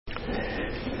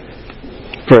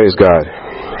Praise God.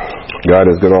 God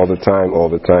is good all the time.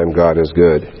 All the time, God is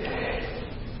good.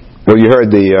 Well, you heard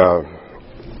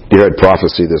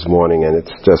prophecy this morning, and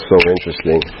it's just so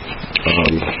interesting,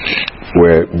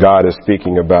 where God is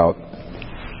speaking about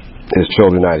His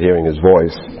children not hearing His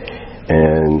voice,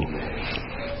 and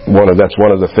that's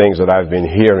one of the things that I've been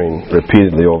hearing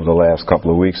repeatedly over the last couple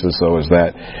of weeks or so is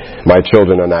that my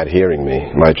children are not hearing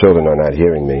me. My children are not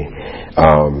hearing me.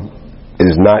 It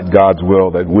is not God's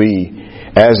will that we,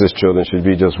 as His children, should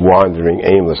be just wandering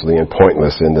aimlessly and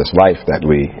pointless in this life that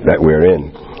we're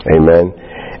in. Amen.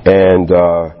 And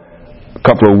a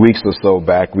couple of weeks or so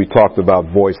back, we talked about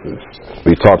voices.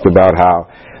 We talked about how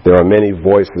there are many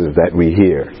voices that we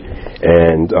hear,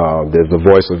 and there's the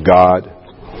voice of God.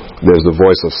 There's the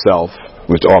voice of self,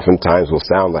 which oftentimes will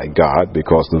sound like God,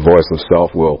 because the voice of self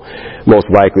will most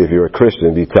likely, if you're a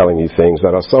Christian, be telling you things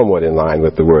that are somewhat in line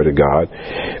with the Word of God.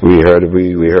 We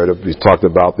talked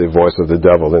about the voice of the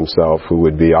devil himself, who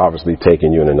would be obviously taking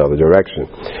you in another direction.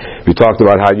 We talked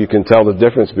about how you can tell the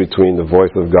difference between the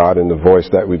voice of God and the voice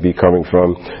that would be coming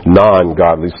from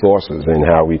non-godly sources, and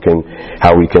how we can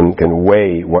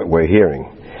weigh what we're hearing.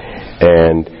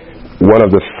 And one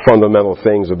of the fundamental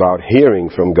things about hearing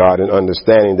from God and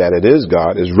understanding that it is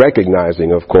God is recognizing,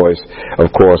 of course,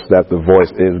 that the voice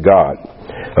is God.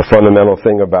 A fundamental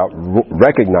thing about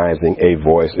recognizing a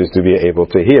voice is to be able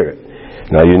to hear it.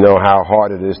 Now, you know how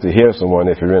hard it is to hear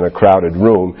someone if you're in a crowded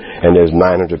room and there's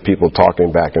 900 people talking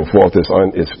back and forth.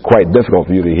 It's quite difficult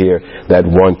for you to hear that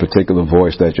one particular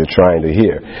voice that you're trying to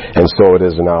hear. And so it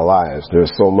is in our lives.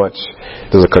 There's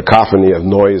a cacophony of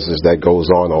noises that goes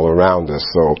on all around us.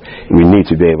 So we need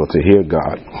to be able to hear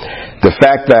God. The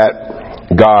fact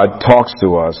that God talks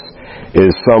to us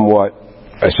is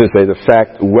the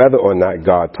fact whether or not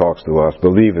God talks to us,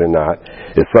 believe it or not,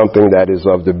 is something that is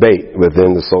of debate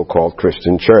within the so-called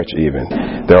Christian church even.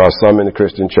 There are some in the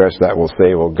Christian church that will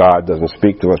say, well, God doesn't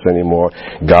speak to us anymore.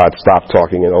 God stopped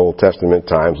talking in Old Testament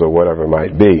times, or whatever it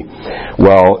might be.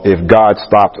 Well, if God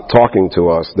stopped talking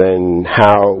to us, then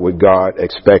how would God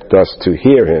expect us to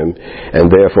hear Him?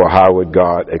 And therefore, how would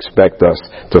God expect us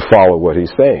to follow what He's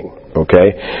saying?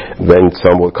 Okay? Then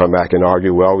some will come back and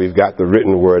argue, well, we've got the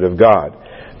written Word of God.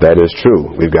 That is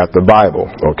true. We've got the Bible,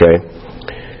 okay?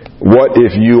 What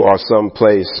if you are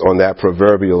someplace on that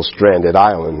proverbial stranded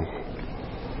island?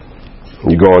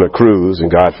 You go on a cruise, and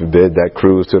God forbid that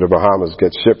cruise to the Bahamas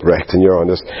gets shipwrecked, and you're on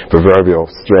this proverbial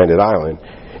stranded island,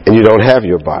 and you don't have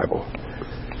your Bible.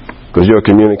 Because your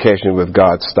communication with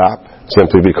God stopped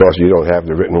simply because you don't have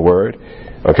the written Word,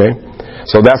 okay?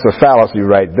 So that's a fallacy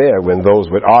right there when those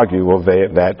would argue,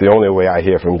 that the only way I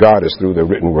hear from God is through the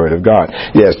written Word of God.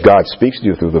 Yes, God speaks to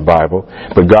you through the Bible,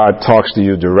 but God talks to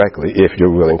you directly if you're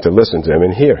willing to listen to Him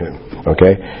and hear Him.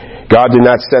 Okay? God did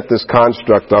not set this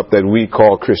construct up that we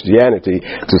call Christianity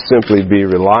to simply be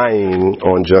relying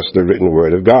on just the written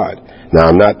Word of God. Now,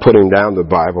 I'm not putting down the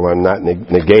Bible. I'm not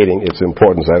negating its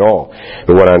importance at all.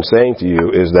 But what I'm saying to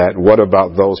you is that what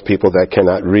about those people that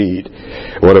cannot read?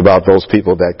 What about those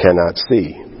people that cannot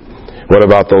see? What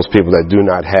about those people that do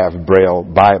not have Braille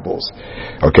Bibles?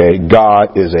 Okay,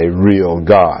 God is a real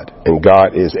God, and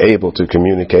God is able to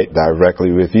communicate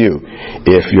directly with you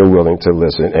if you're willing to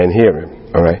listen and hear Him.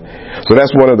 All right. So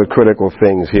that's one of the critical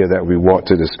things here that we want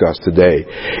to discuss today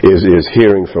is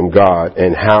hearing from God,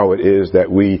 and how it is that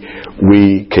we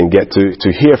can get to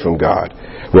hear from God.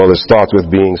 Well, it starts with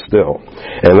being still.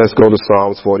 And let's go to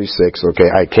Psalms 46.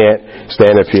 Okay, I can't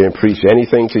stand up here and preach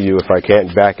anything to you if I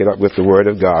can't back it up with the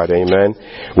Word of God. Amen.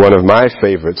 One of my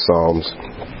favorite Psalms,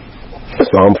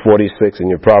 Psalm 46,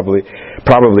 and you probably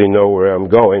know where I'm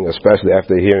going, especially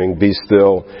after hearing Be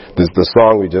Still, the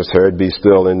song we just heard, Be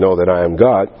Still and Know That I Am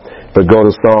God. But go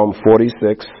to Psalm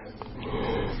 46.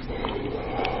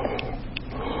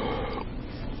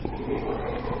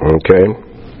 Okay.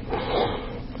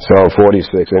 Psalm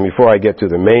 46. And before I get to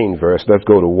the main verse, let's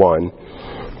go to 1.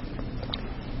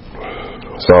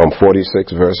 Psalm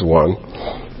 46, verse 1.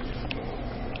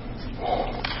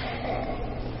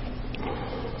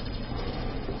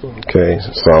 Okay,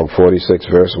 Psalm 46,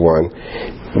 verse 1.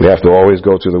 We have to always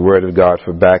go to the Word of God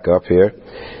for backup here.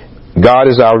 God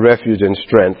is our refuge and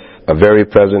strength, a very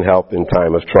present help in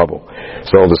time of trouble.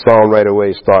 So the psalm right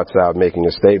away starts out making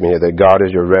a statement here that God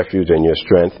is your refuge and your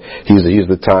strength. He's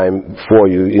the time for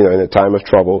you, in a time of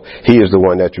trouble. He is the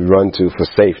one that you run to for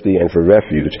safety and for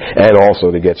refuge, and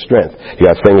also to get strength. You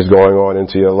got things going on in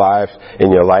your life,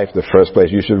 the first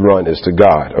place you should run is to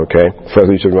God, okay?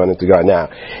 First you should run into God. Now,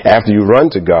 after you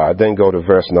run to God, then go to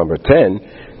verse number 10,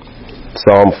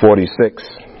 Psalm 46,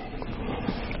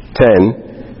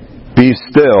 10, Be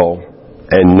still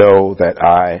and know that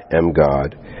I am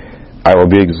God. I will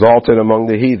be exalted among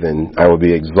the heathen. I will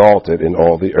be exalted in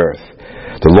all the earth.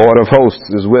 The Lord of hosts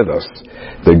is with us.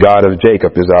 The God of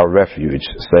Jacob is our refuge.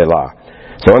 Selah.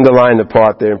 So underline the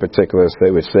part there in particular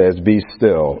which says, be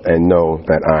still and know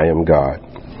that I am God.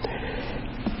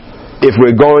 If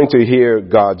we're going to hear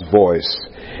God's voice,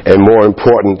 and more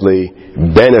importantly,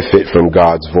 benefit from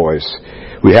God's voice,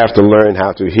 we have to learn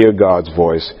how to hear God's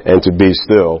voice and to be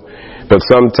still. But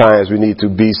sometimes we need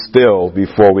to be still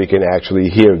before we can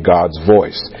actually hear God's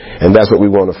voice. And that's what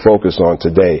we want to focus on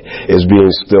today, is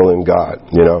being still in God.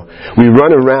 You know, we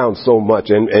run around so much,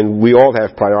 and we all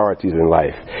have priorities in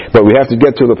life. But we have to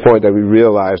get to the point that we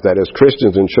realize that as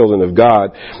Christians and children of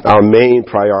God, our main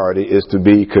priority is to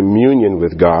be communion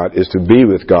with God, is to be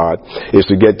with God, is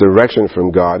to get direction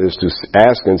from God, is to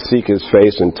ask and seek His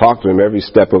face and talk to Him every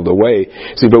step of the way.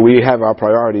 See, but we have our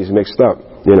priorities mixed up.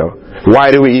 You know, why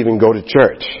do we even go to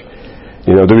church?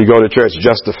 You know, do we go to church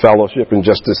just to fellowship and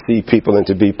just to see people and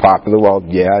to be popular? Well,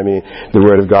 yeah, I mean, the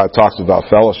Word of God talks about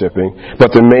fellowshipping.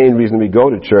 But the main reason we go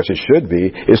to church, it should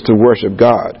be, is to worship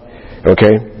God.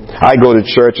 Okay? I go to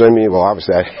church, well,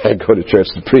 obviously I go to church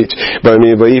to preach. But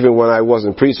even when I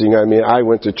wasn't preaching, I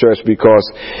went to church because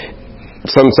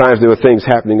sometimes there were things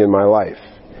happening in my life.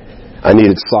 I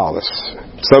needed solace.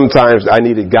 Sometimes I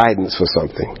needed guidance for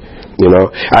something. You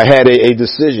know, I had a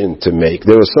decision to make.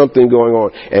 There was something going on,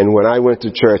 and when I went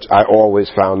to church, I always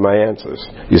found my answers.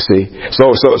 You see, so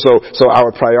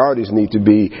our priorities need to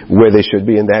be where they should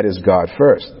be, and that is God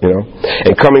first. You know,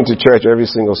 and coming to church every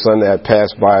single Sunday, I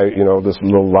pass by this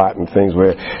little lot and things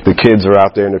where the kids are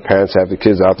out there, and the parents have the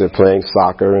kids out there playing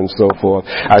soccer and so forth.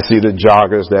 I see the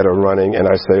joggers that are running, and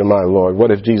I say, my Lord, what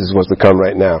if Jesus was to come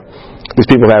right now? These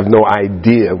people have no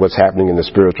idea what's happening in the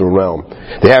spiritual realm.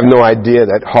 They have no idea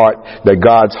that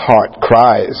God's heart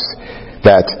cries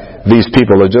that these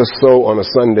people are just so on a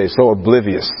Sunday, so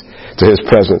oblivious to His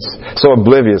presence, so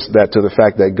oblivious to the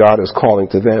fact that God is calling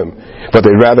to them. But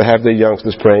they'd rather have their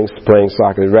youngsters playing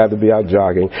soccer. They'd rather be out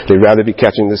jogging. They'd rather be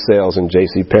catching the sales in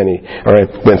JCPenney, all right,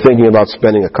 than thinking about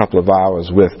spending a couple of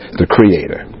hours with the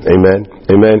Creator. Amen?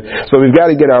 Amen? So we've got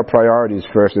to get our priorities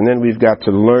first, and then we've got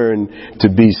to learn to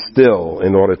be still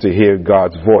in order to hear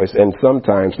God's voice, and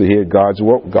sometimes to hear God's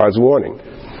warning.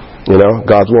 You know,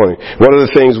 God's warning. One of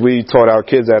the things we taught our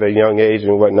kids at a young age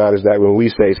and whatnot is that when we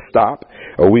say stop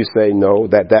or we say no,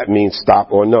 that means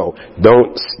stop or no.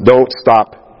 Don't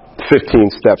stop 15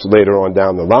 steps later on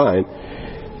down the line,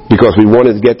 because we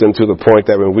wanted to get them to the point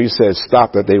that when we said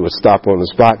stop, that they would stop on the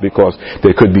spot, because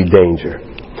there could be danger.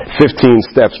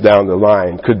 15 steps down the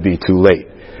line could be too late.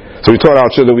 So we taught our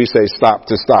children, we say stop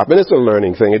to stop. And it's a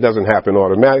learning thing. It doesn't happen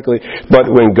automatically. But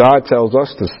when God tells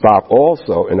us to stop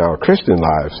also in our Christian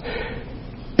lives,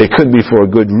 it could be for a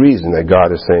good reason that God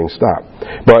is saying stop.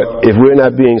 But if we're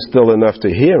not being still enough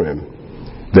to hear Him,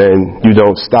 then you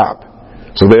don't stop.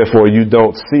 So therefore you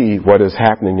don't see what is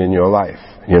happening in your life.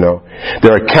 You know,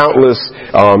 there are countless,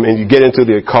 and you get into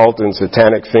the occult and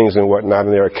satanic things and whatnot,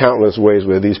 and there are countless ways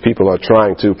where these people are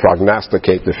trying to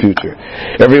prognosticate the future.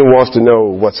 Everyone wants to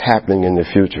know what's happening in the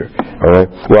future. All right.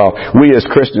 Well, we as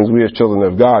Christians, we as children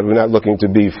of God, we're not looking to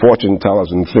be fortune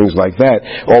tellers and things like that.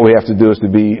 All we have to do is to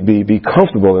be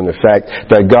comfortable in the fact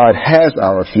that God has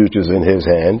our futures in His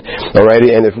hand. All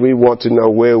righty. And if we want to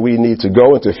know where we need to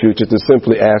go into the future, to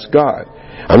simply ask God.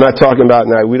 I'm not talking about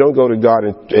now, we don't go to God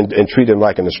and treat Him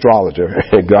like an astrologer.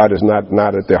 God is not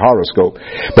at the horoscope.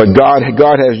 But God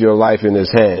has your life in His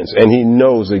hands, and He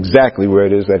knows exactly where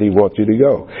it is that He wants you to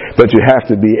go. But you have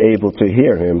to be able to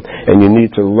hear Him, and you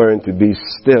need to learn to be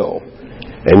still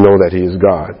and know that He is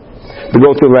God. We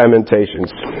go to Lamentations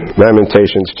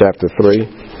chapter 3.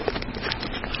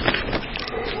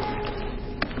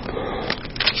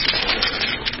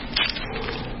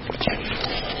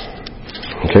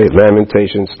 Okay,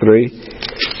 Lamentations 3.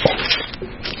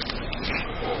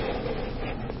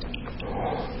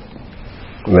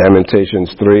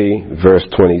 Lamentations 3, verse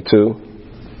 22.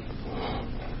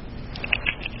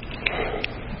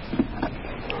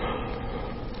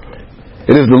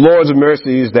 It is the Lord's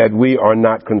mercies that we are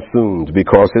not consumed,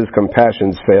 because His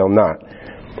compassions fail not.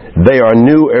 They are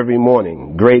new every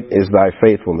morning. Great is thy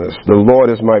faithfulness. The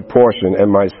Lord is my portion and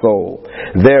my soul.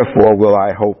 Therefore will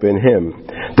I hope in Him.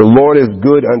 The Lord is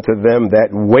good unto them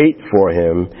that wait for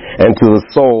Him, and to the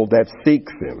soul that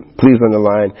seeks Him. Please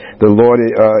underline, the Lord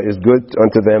is good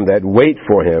unto them that wait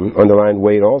for Him. Underline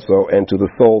wait also, and to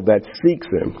the soul that seeks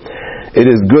Him. It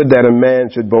is good that a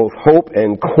man should both hope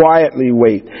and quietly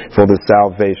wait for the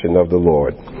salvation of the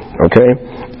Lord. Okay?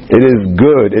 It is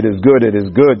good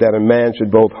that a man should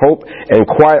both hope and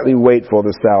quietly wait for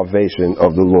the salvation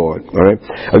of the Lord. All right?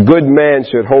 A good man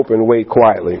should hope and wait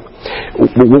quietly.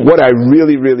 What I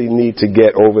really really need to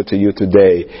get over to you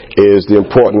today is the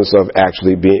importance of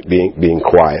actually being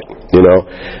quiet. You know,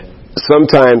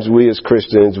 sometimes we as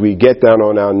Christians, we get down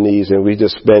on our knees and we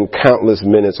just spend countless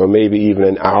minutes or maybe even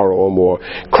an hour or more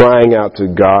crying out to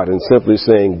God and simply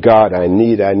saying, God, I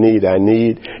need.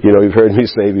 You know, you've heard me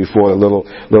say before, a little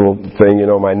thing, you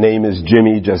know, my name is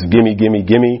Jimmy, just gimme.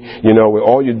 You know, where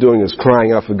all you're doing is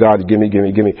crying out for God, gimme.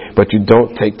 But you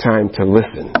don't take time to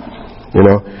listen. You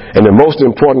know, and the most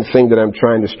important thing that I'm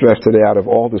trying to stress today out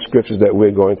of all the scriptures that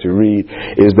we're going to read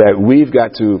is that we've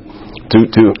got to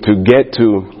get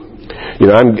to,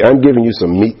 you know, I'm giving you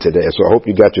some meat today, so I hope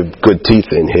you got your good teeth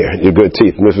in here, your good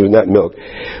teeth. This is not milk.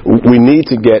 We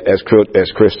need to get as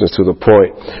Christians to the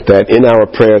point that in our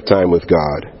prayer time with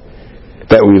God,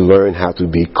 that we learn how to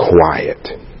be quiet,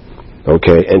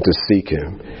 okay, and to seek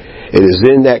Him. It is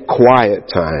in that quiet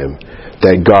time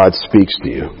that God speaks to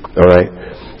you, all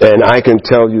right? And I can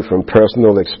tell you from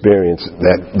personal experience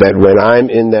that when I'm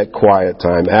in that quiet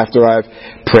time, after I've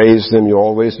praised Him, you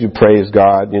praise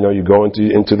God, you know, you go into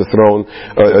the throne,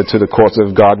 to the courts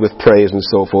of God with praise and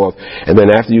so forth. And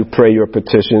then after you pray your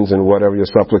petitions and whatever your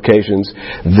supplications,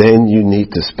 then you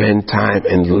need to spend time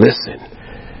and listen.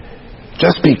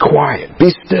 Just be quiet.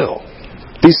 Be still.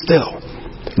 Be still.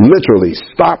 Literally,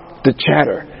 stop the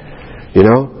chatter. You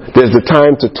know, there's the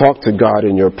time to talk to God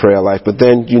in your prayer life, but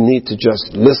then you need to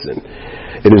just listen.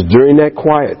 It is during that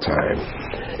quiet time,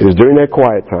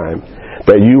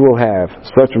 that you will have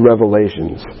such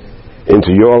revelations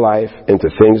into your life,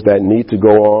 into things that need to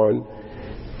go on,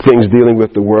 things dealing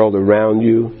with the world around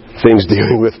you, things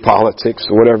dealing with politics,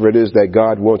 whatever it is that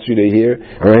God wants you to hear,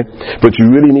 all right? But you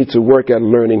really need to work at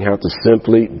learning how to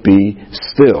simply be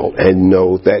still and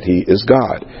know that He is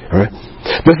God, all right?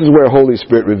 This is where Holy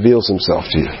Spirit reveals Himself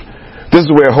to you. This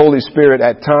is where Holy Spirit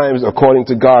at times, according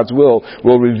to God's will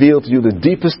reveal to you the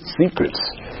deepest secrets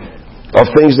of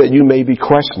things that you may be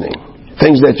questioning,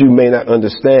 things that you may not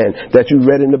understand, that you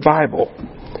read in the Bible,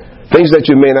 things that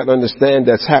you may not understand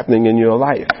that's happening in your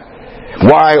life.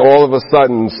 Why all of a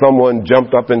sudden someone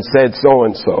jumped up and said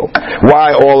so-and-so?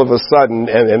 Why all of a sudden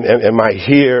am I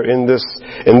here in this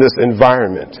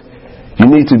environment? You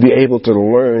need to be able to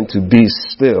learn to be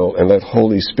still and let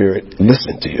Holy Spirit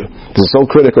listen to you. This is so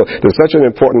critical. It's such an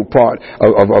important part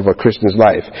of a Christian's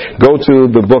life. Go to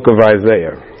the book of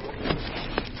Isaiah.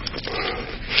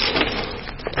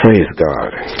 Praise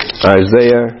God.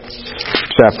 Isaiah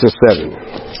chapter 7.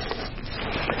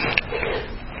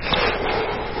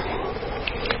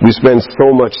 We spend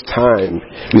so much time,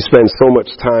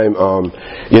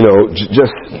 you know,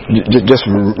 just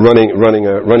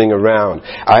running around.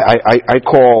 I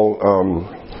call,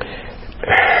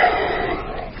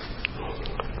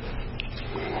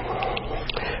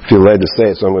 feel led to say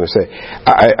it, so I'm going to say,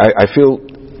 I feel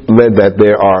led that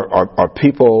there are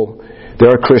people, there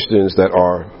are Christians that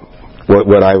are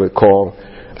what I would call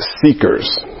seekers,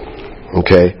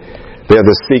 okay? They're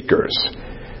the seekers.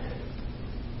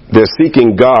 They're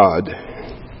seeking God,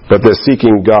 but they're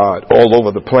seeking God all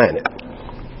over the planet.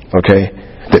 Okay?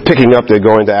 They're picking up, they're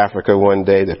going to Africa one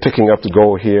day, they're picking up to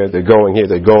go here, they're going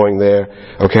there,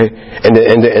 okay? And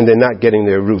they're not getting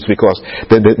their roots because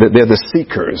they're the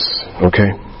seekers,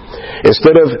 okay?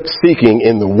 Instead of seeking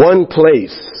in the one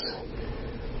place,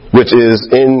 which is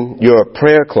in your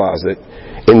prayer closet,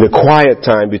 in the quiet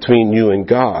time between you and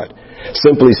God,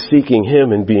 simply seeking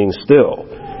Him and being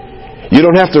still. You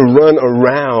don't have to run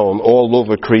around all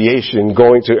over creation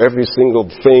going to every single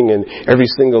thing and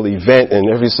every single event and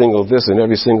every single this and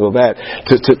every single that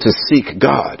to seek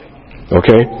God.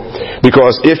 Okay?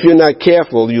 Because if you're not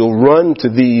careful, you'll run to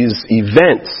these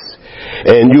events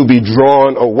and you'll be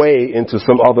drawn away into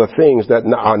some other things that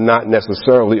are not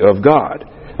necessarily of God.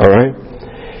 Alright?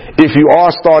 If you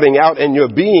are starting out and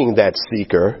you're being that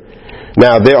seeker,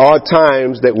 now, there are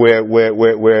times that where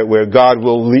God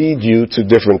will lead you to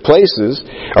different places,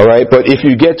 all right? But if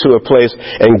you get to a place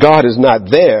and God is not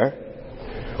there,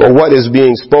 or what is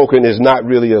being spoken is not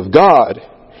really of God,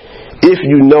 if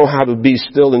you know how to be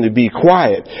still and to be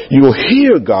quiet, you will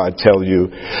hear God tell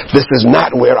you, this is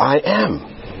not where I am.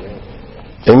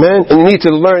 Amen? And you need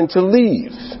to learn to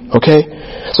leave, okay?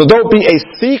 So don't be a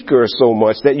seeker so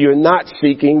much that you're not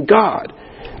seeking God.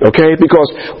 Okay? Because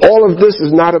all of this is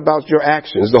not about your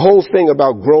actions. The whole thing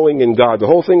about growing in God, the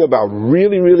whole thing about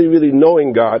really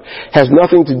knowing God has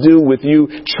nothing to do with you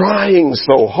trying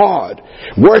so hard,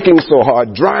 working so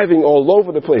hard, driving all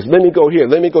over the place. Let me go here.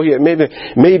 Maybe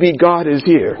God is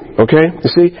here. Okay?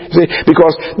 You see?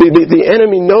 Because the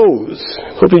enemy knows,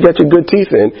 hope you got your good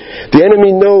teeth in, the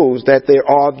enemy knows that there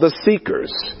are the seekers.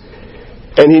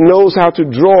 And he knows how to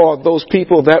draw those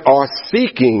people that are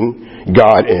seeking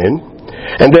God in.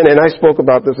 And I spoke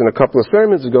about this in a couple of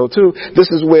sermons ago too. This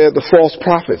is where the false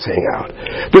prophets hang out.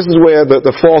 This is where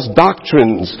the false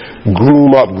doctrines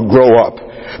grow up.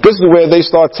 This is where they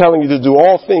start telling you to do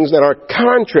all things that are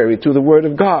contrary to the Word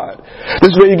of God.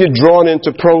 This is where you get drawn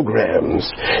into programs.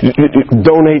 You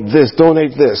donate this,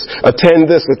 attend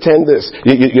this.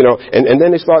 And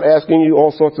then they start asking you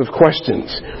all sorts of questions.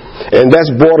 And that's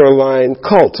borderline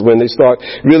cult, when they start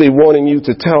really wanting you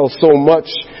to tell so much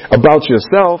about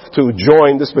yourself to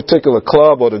join this particular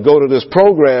club or to go to this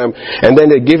program, and then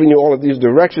they're giving you all of these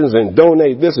directions and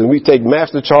donate this, and we take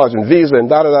MasterCard and Visa and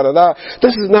da-da-da-da-da.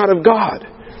 This is not of God.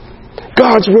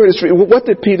 God's word is free. What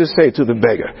did Peter say to the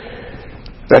beggar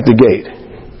at the gate?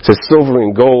 He said, silver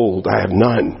and gold I have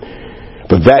none,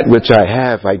 but that which I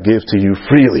have I give to you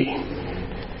freely.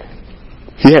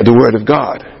 He had the word of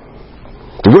God.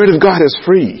 The word of God is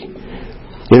free.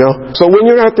 So when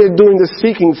you're out there doing the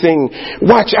seeking thing,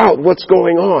 watch out what's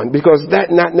going on, because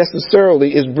that not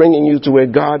necessarily is bringing you to where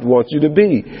God wants you to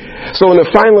be. So in the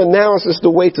final analysis,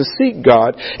 the way to seek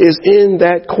God is in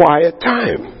that quiet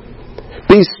time.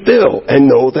 Be still and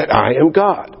know that I am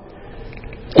God.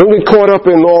 Don't get caught up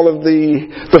in all of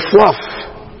the fluff.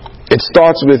 It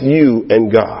starts with you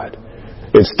and God.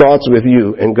 It starts with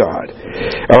you and God.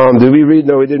 Did we read?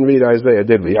 No, we didn't read Isaiah,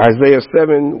 did we? Isaiah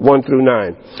 7, 1 through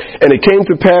 9. And it came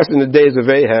to pass in the days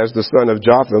of Ahaz, the son of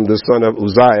Jotham, the son of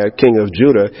Uzziah, king of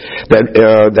Judah,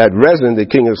 that Rezin, the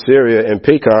king of Syria, and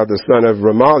Pekah, the son of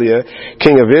Remaliah,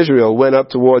 king of Israel, went up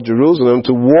toward Jerusalem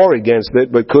to war against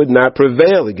it, but could not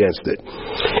prevail against it.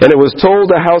 And it was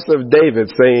told the house of David,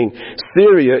 saying,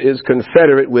 Syria is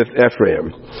confederate with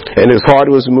Ephraim. And his heart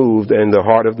was moved, and the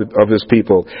heart of his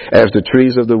people, as the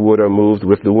trees of the wood are moved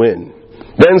with the wind.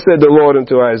 Then said the Lord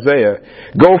unto Isaiah,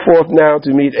 Go forth now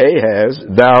to meet Ahaz,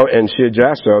 thou and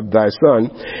Shear-Jashub thy son,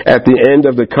 at the end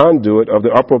of the conduit of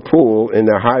the upper pool in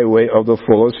the highway of the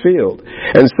fuller's field,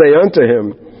 and say unto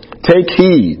him, Take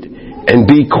heed and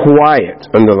be quiet,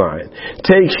 underline.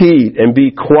 Take heed and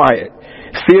be quiet.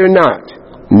 Fear not,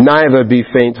 neither be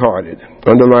faint-hearted.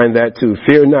 Underline that too.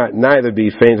 Fear not, neither be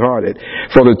faint-hearted.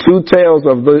 For the two tails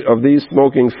of these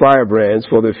smoking firebrands,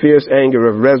 for the fierce anger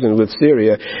of Rezin with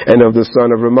Syria and of the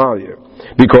son of Remaliah.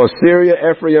 Because Syria,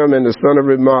 Ephraim, and the son of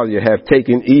Remaliah have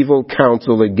taken evil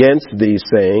counsel against thee,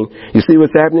 saying, you see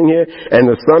what's happening here? And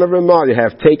the son of Remaliah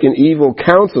have taken evil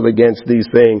counsel against thee,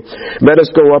 saying, Let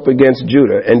us go up against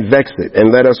Judah and vex it,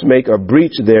 and let us make a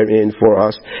breach therein for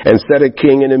us, and set a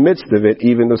king in the midst of it,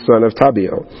 even the son of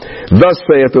Tabiel. Thus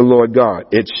saith the Lord God,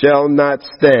 It shall not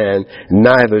stand,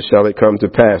 neither shall it come to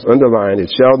pass. Underline, it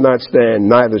shall not stand,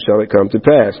 neither shall it come to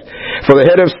pass. For the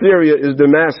head of Syria is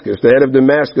Damascus, the head of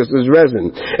Damascus is Rezin.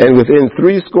 And within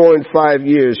 65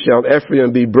 years shall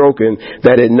Ephraim be broken,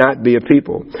 that it not be a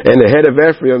people. And the head of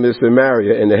Ephraim is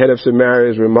Samaria, and the head of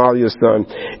Samaria is Remaliah's son.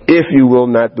 If you will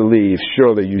not believe,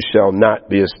 surely you shall not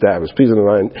be established. Please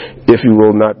underline, if you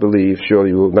will not believe,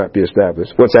 surely you will not be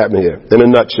established. What's happening here? In a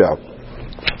nutshell,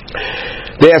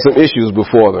 they had some issues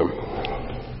before them.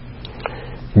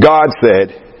 God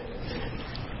said,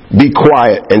 be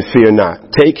quiet and fear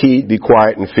not. Take heed, be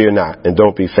quiet and fear not, and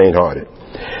don't be faint-hearted.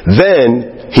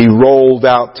 Then he rolled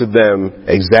out to them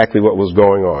exactly what was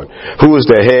going on. Who was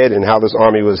their head and how this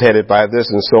army was headed by this,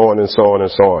 and so on and so on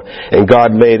and so on. And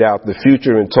God laid out the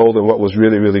future and told them what was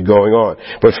really, really going on.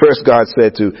 But first God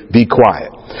said to be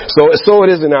quiet. So it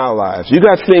is in our lives. You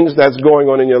got things that's going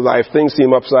on in your life. Things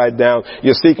seem upside down.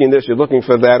 You're seeking this, you're looking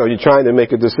for that, or you're trying to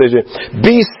make a decision.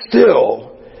 Be still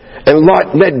and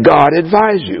let God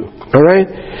advise you. All right?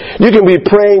 You can be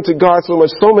praying to God so much.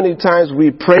 So many times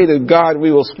we pray to God, we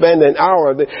will spend an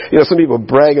hour. Some people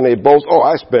brag and they boast,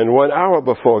 I spend 1 hour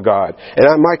before God. And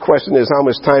my question is, how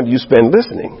much time do you spend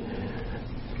listening?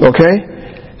 Okay?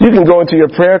 You can go into your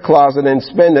prayer closet and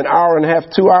spend an hour and a half,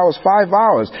 2 hours, 5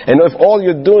 hours. And if all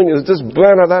you're doing is just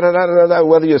blah, blah, blah, blah, blah, blah,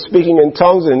 whether you're speaking in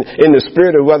tongues and in the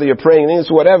spirit or whether you're praying in English,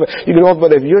 whatever,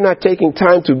 but if you're not taking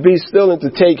time to be still and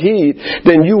to take heed,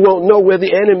 then you won't know where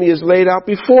the enemy is laid out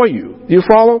before you. You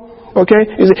follow? Okay?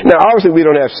 Now, obviously, we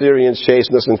don't have Syrians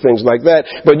chasing us and things like that,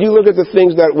 but you look at the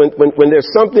things that when there's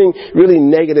something really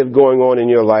negative going on in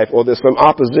your life, or there's some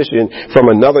opposition from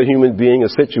another human being,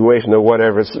 a situation, or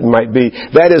whatever it might be,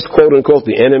 that is, quote unquote,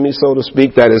 the enemy, so to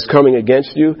speak, that is coming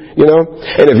against you,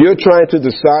 And if you're trying to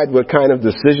decide what kind of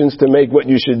decisions to make, what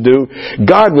you should do,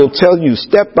 God will tell you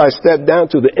step by step,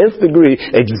 down to the nth degree,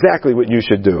 exactly what you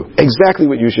should do. Exactly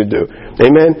what you should do.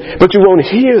 Amen? But you won't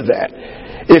hear that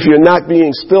if you're not being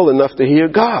still enough to hear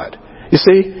God. You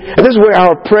see? And this is where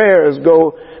our prayers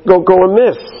go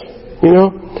amiss.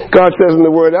 God says in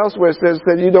the word elsewhere, it says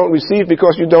that you don't receive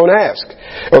because you don't ask.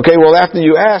 Okay, well, after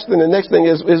you ask, then the next thing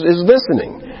is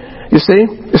listening. You see?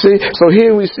 So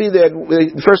here we see that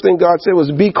the first thing God said was,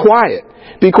 be quiet.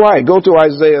 Be quiet. Go to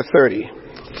Isaiah 30.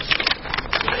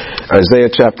 Isaiah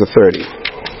chapter 30.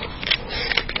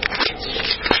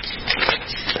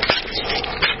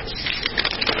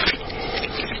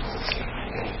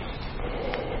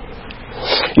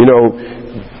 You know,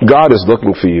 God is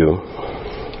looking for you.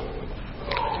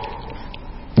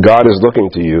 God is looking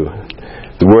to you.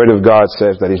 The Word of God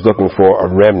says that He's looking for a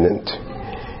remnant.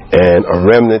 And a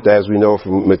remnant, as we know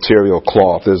from material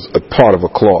cloth, is a part of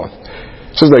a cloth.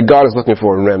 It says that God is looking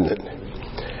for a remnant.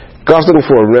 God's looking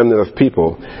for a remnant of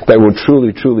people that will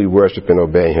truly, truly worship and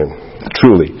obey Him.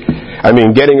 Truly. I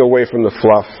mean, getting away from the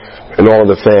fluff and all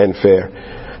the fanfare.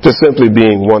 Just simply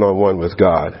being one-on-one with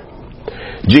God.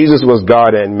 Jesus was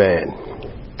God and man.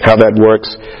 How that works,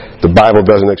 the Bible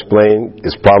doesn't explain.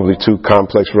 It's probably too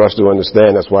complex for us to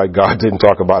understand. That's why God didn't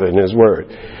talk about it in His Word.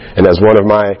 And that's one of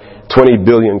my 20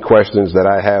 billion questions that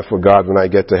I have for God when I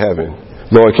get to heaven.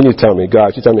 Lord, can you tell me,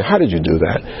 God, you tell me, how did you do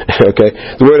that?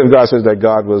 Okay? The Word of God says that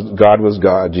God was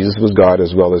God, Jesus was God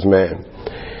as well as man.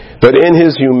 But in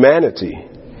His humanity,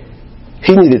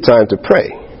 He needed time to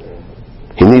pray.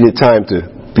 He needed time to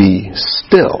be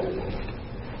still.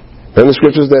 And the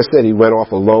scriptures that said He went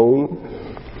off alone,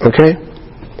 okay?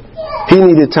 He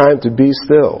needed time to be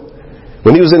still.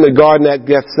 When He was in the garden at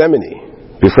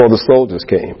Gethsemane, before the soldiers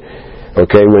came,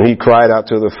 okay, when He cried out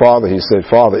to the Father, He said,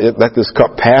 Father, let this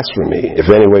cup pass from me,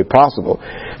 if any way possible.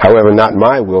 However, not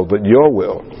my will, but your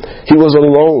will. He was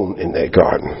alone in that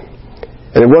garden.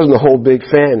 And it wasn't a whole big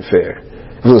fanfare.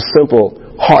 It was a simple,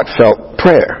 heartfelt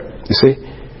prayer, you see?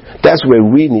 That's where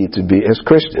we need to be as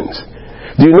Christians.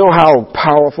 Do you know how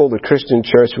powerful the Christian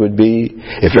church would be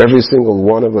if every single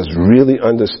one of us really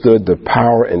understood the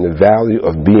power and the value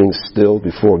of being still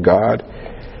before God?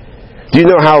 Do you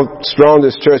know how strong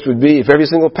this church would be if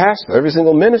every single pastor, every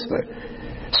single minister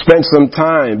spent some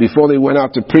time before they went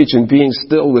out to preach and being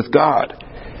still with God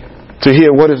to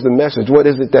hear what is the message, what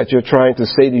is it that you're trying to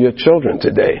say to your children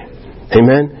today?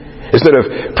 Amen? Instead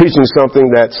of preaching something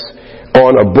that's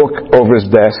on a book over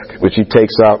his desk, which he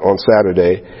takes out on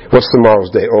Saturday. What's tomorrow's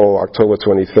day? Oh, October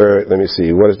 23rd. Let me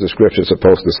see. What is the scripture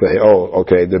supposed to say? Oh,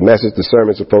 okay. The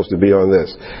sermon's supposed to be on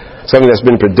this. Something that's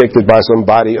been predicted by some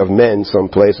body of men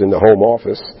someplace in the home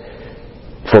office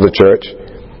for the church.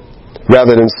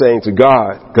 Rather than saying to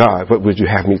God, God, what would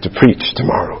you have me to preach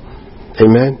tomorrow?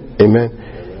 Amen?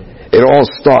 Amen? It all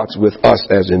starts with us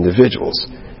as individuals.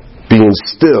 Being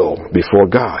still before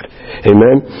God.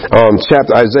 Amen.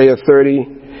 Chapter Isaiah 30,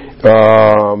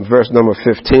 verse number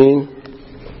 15.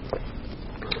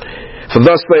 For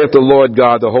thus saith the Lord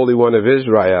God, the Holy One of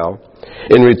Israel,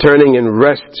 in returning in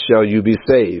rest shall you be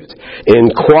saved. In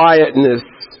quietness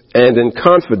and in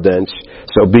confidence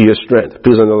shall be your strength.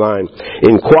 Please underline.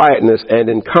 In quietness and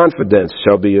in confidence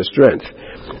shall be your strength.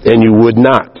 And you would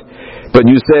not. But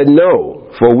you said,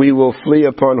 no, for we will flee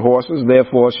upon horses,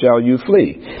 therefore shall you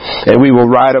flee. And we will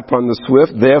ride upon the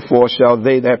swift, therefore shall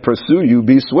they that pursue you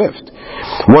be swift.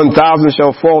 1,000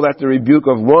 shall fall at the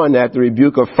rebuke of one, at the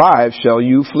rebuke of 5 shall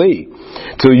you flee.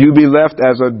 Till you be left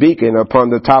as a beacon upon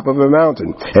the top of a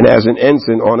mountain, and as an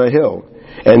ensign on a hill.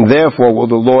 And therefore will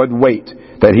the Lord wait,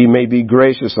 that He may be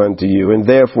gracious unto you, and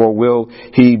therefore will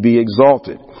He be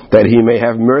exalted, that He may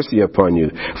have mercy upon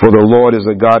you. For the Lord is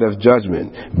a God of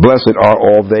judgment. Blessed are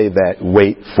all they that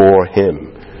wait for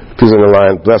Him. Please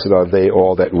underline, blessed are they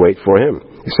all that wait for Him.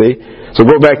 You see? So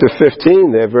go back to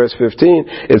 15 there, verse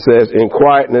 15. It says, in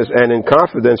quietness and in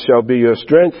confidence shall be your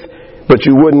strength, but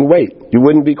you wouldn't wait. You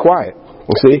wouldn't be quiet.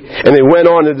 You see? And they went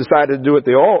on and decided to do it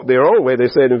their own way. They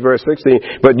said in verse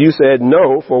 16, but you said,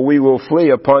 no, for we will flee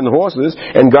upon horses.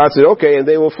 And God said, okay, and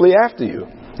they will flee after you.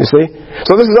 You see?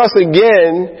 So this is us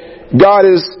again. God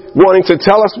is wanting to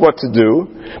tell us what to do,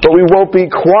 but we won't be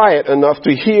quiet enough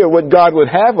to hear what God would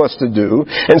have us to do.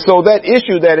 And so that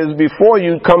issue that is before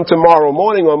you come tomorrow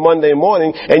morning or Monday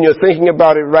morning, and you're thinking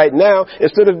about it right now,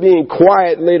 instead of being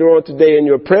quiet later on today in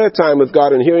your prayer time with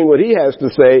God and hearing what He has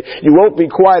to say, you won't be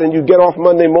quiet and you get off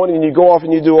Monday morning and you go off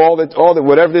and you do all that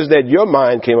whatever it is that your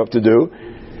mind came up to do.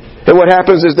 And what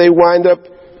happens is they wind up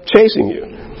chasing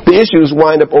you. The issues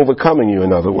wind up overcoming you, in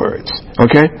other words.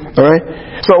 Okay?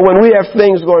 Alright? So when we have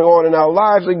things going on in our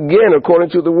lives, again,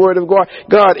 according to the Word of God,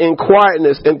 in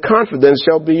quietness and confidence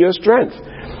shall be your strength.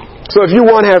 So if you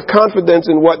want to have confidence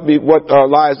in what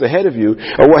lies ahead of you,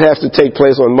 or what has to take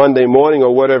place on Monday morning,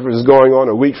 or whatever is going on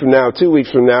a week from now, 2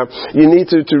 weeks from now, you need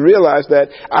to realize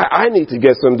that I need to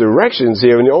get some directions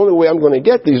here, and the only way I'm going to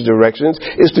get these directions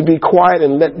is to be quiet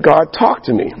and let God talk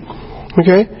to me.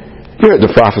 Okay? You heard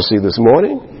the prophecy this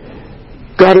morning.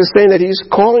 God is saying that He's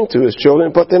calling to His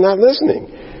children, but they're not listening.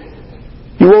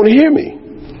 You won't hear me.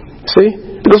 See?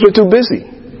 Because we're too busy.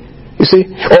 You see?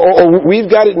 Or we've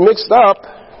got it mixed up,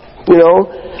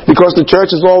 because the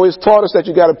church has always taught us that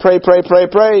you got to pray. Well,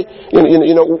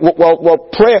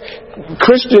 prayer,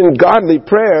 Christian godly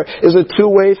prayer is a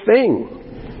two-way thing.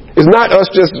 It's not us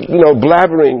just,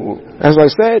 blabbering, as I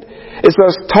said. It's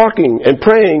us talking and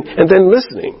praying and then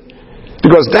listening.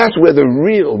 Because that's where the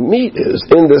real meat is,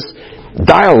 in this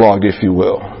dialogue, if you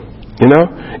will.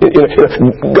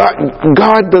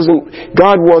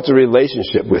 God wants a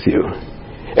relationship with you.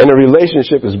 And a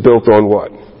relationship is built on what?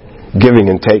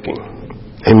 Giving and taking.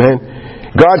 Amen?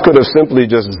 God could have simply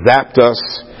just zapped us,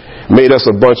 made us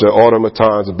a bunch of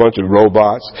automatons, a bunch of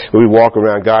robots. We walk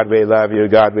around, God may love you,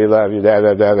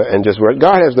 and just work.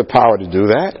 God has the power to do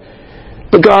that.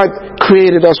 But God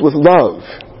created us with love.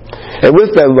 And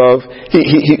with that love,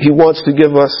 He wants to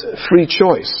give us free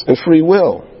choice and free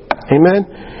will. Amen?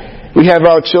 We have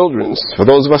our children. For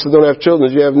those of us that don't have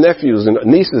children, you have nephews and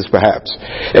nieces perhaps.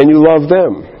 And you love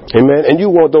them. Amen? And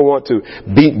you don't want to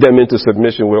beat them into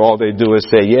submission where all they do is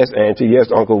say, yes, auntie,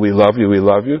 yes, uncle, we love you, we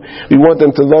love you. We want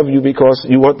them to love you because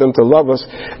you want them to love us.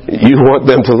 You want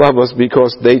them to love us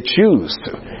because they choose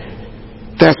to.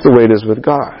 That's the way it is with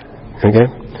God. Okay?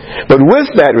 But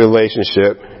with that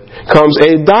relationship comes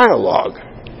a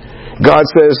dialogue. God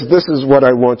says, this is what I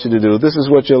want you to do. This is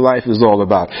what your life is all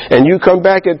about. And you come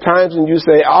back at times and you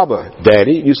say, Abba,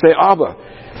 Daddy. You say, Abba,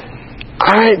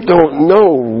 I don't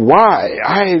know why.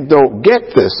 I don't get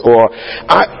this. Or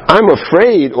I'm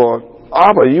afraid. Or,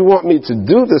 Abba, you want me to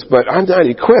do this, but I'm not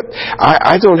equipped.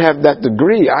 I don't have that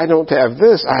degree. I don't have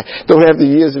this. I don't have the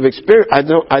years of experience. I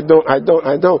don't.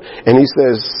 And He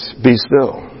says, be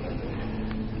still.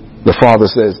 The Father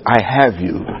says, I have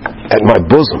you at my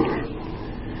bosom.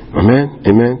 Amen?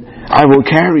 Amen? I will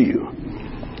carry you.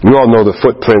 We all know the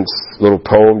footprints little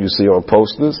poem you see on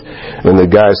posters. When the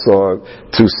guy saw 2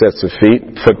 sets of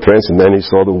footprints, and then he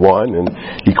saw the one, and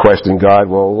he questioned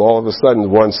God. Well, all of a sudden,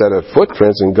 one set of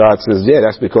footprints, and God says, yeah,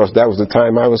 that's because that was the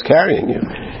time I was carrying you.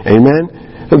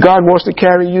 Amen? But God wants to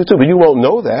carry you too, but you won't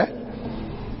know that.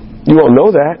 You won't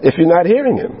know that if you're not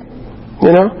hearing Him.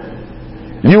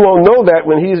 You won't know that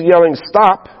when He's yelling,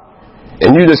 stop,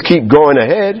 and you just keep going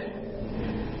ahead.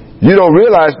 You don't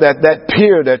realize that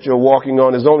pier that you're walking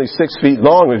on is only 6 feet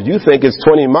long. If you think it's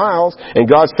 20 miles and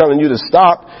God's telling you to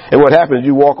stop, and what happens?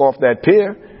 You walk off that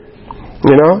pier.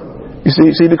 You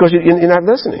see, because you're not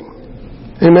listening.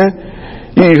 Amen?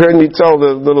 You heard me tell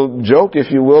the little joke,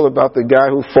 if you will, about the guy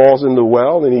who falls in the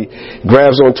well and he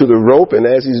grabs onto the rope, and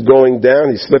as he's going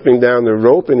down, he's slipping down the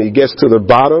rope, and he gets to the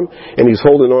bottom and he's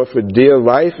holding on for dear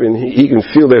life, and he can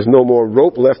feel there's no more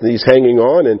rope left, and he's hanging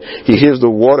on, and he hears the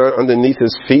water underneath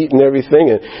his feet and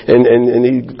everything, and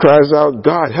he cries out,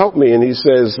 God, help me, and he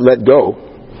says, let go.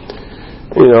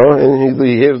 And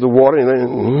he hears the water, and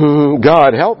then,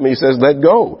 God, help me, he says, let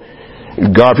go.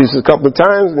 God repeats a couple of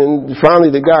times, and finally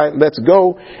the guy lets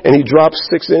go, and he drops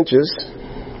 6 inches,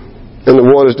 and the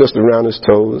water's just around his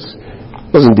toes.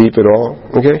 It wasn't deep at all,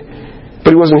 okay?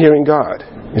 But he wasn't hearing God,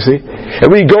 you see? And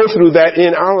we go through that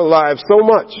in our lives so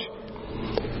much.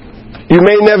 You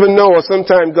may never know, or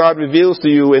sometimes God reveals to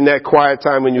you in that quiet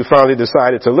time when you finally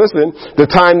decided to listen, the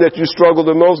time that you struggle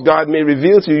the most, God may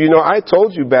reveal to you, I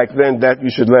told you back then that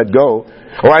you should let go.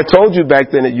 Or I told you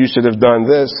back then that you should have done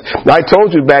this. I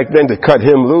told you back then to cut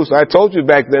him loose. I told you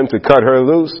back then to cut her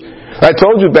loose. I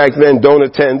told you back then don't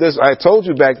attend this. I told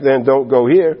you back then don't go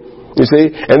here. You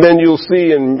see? And then you'll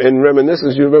see in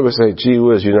reminiscence, you remember say, gee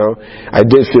whiz, I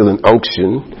did feel an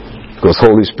unction. Because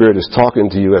Holy Spirit is talking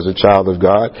to you as a child of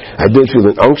God. I did feel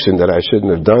an unction that I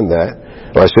shouldn't have done that.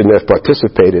 Or I shouldn't have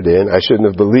participated in. I shouldn't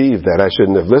have believed that. I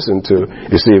shouldn't have listened to.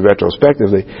 You see,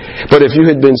 retrospectively. But if you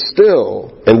had been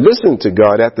still and listened to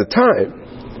God at the time,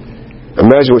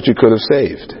 imagine what you could have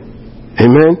saved.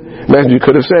 Amen? Imagine you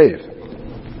could have saved.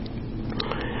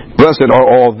 Blessed are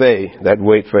all they that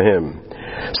wait for Him.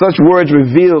 Such words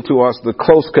reveal to us the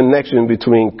close connection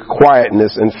between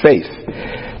quietness and faith.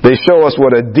 They show us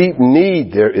what a deep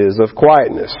need there is of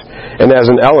quietness, and as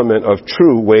an element of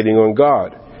true waiting on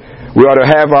God. We are to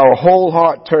have our whole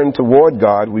heart turned toward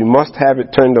God. We must have it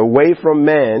turned away from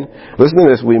man. Listen to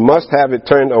this. We must have it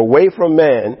turned away from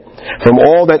man, from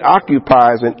all that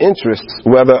occupies and interests,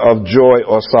 whether of joy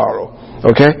or sorrow.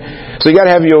 Okay? So you got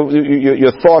to have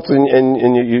your thoughts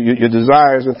and your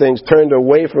desires and things turned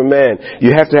away from man.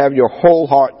 You have to have your whole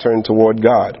heart turned toward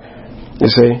God. You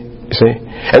see?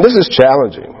 And this is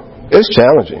challenging. It's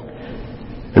challenging.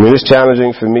 It's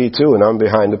challenging for me too, and I'm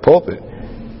behind the pulpit.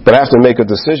 But I have to make a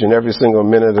decision every single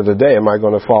minute of the day. Am I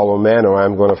going to follow man, or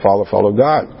am I going to follow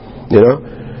God?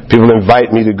 People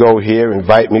invite me to go here,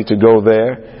 invite me to go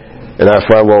there. And I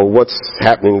find, well, what's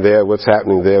happening there? What's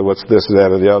happening there? What's this, that,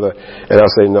 or the other? And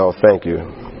I'll say, no, thank you.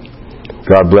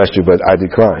 God bless you, but I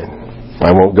decline.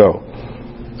 I won't go.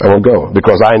 I won't go.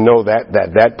 Because I know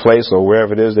that place or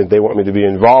wherever it is that they want me to be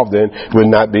involved in would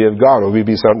not be of God, or would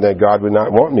be something that God would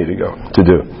not want me to go to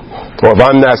do. Or if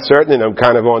I'm not certain and I'm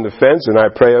kind of on the fence and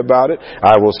I pray about it,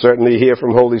 I will certainly hear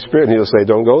from Holy Spirit and He'll say,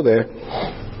 don't go there.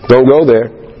 Don't go there.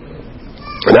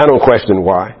 And I don't question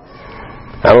why.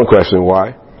 I don't question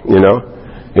why. You know,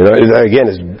 again,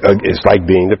 it's like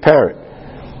being the parent.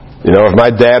 You know, if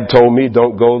my dad told me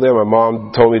don't go there, my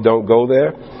mom told me don't go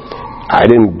there, I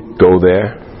didn't go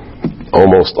there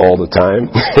almost all the time.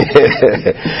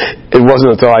 It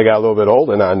wasn't until I got a little bit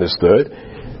older and I understood.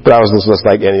 But I was just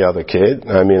like any other kid.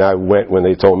 I mean, I went when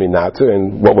they told me not to,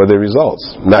 and what were the results?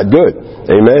 Not good.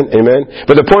 Amen? Amen?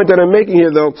 But the point that I'm making here,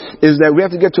 though, is that we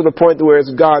have to get to the point where it's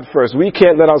God first. We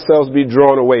can't let ourselves be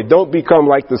drawn away. Don't become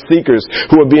like the seekers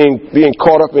who are being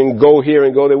caught up in go here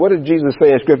and go there. What did Jesus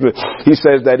say in Scripture? He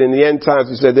says that in the end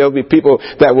times, He said, there'll be people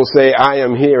that will say, I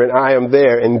am here and I am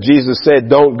there. And Jesus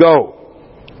said, don't go.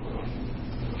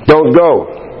 Don't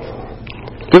go.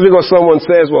 Just because someone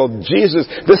says, well, Jesus,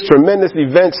 this tremendous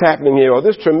event's happening here, or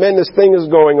this tremendous thing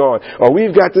is going on, or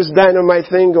we've got this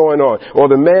dynamite thing going on, or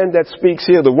the man that speaks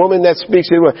here, the woman that speaks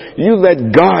here, you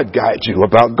let God guide you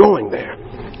about going there.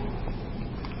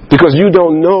 Because you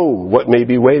don't know what may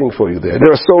be waiting for you there.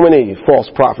 There are so many false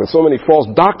prophets, so many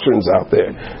false doctrines out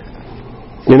there.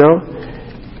 You know?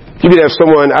 You could have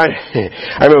someone, I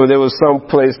remember there was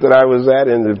some place that I was at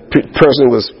and the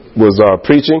person was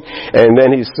preaching, and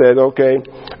then he said, okay,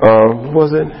 what was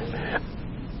it?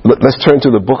 Let's turn to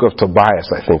the book of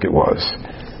Tobias, I think it was.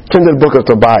 Turn to the book of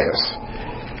Tobias.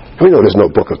 We know there's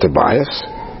no book of Tobias.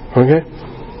 Okay?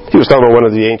 He was talking about one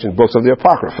of the ancient books of the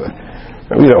Apocrypha.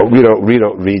 We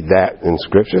don't read that in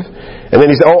Scripture. And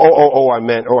then he said, I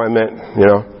meant, you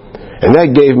know. And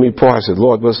that gave me pause. I said,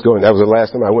 Lord, what's going on? That was the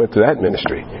last time I went to that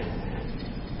ministry.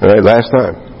 All right, last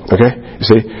time. Okay? You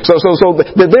see? So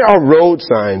there are road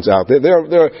signs out there. There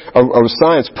are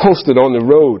signs posted on the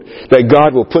road that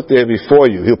God will put there before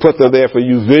you. He'll put them there for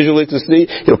you visually to see.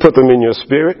 He'll put them in your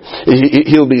spirit.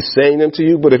 He'll be saying them to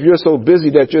you. But if you're so busy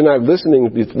that you're not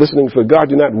listening for God,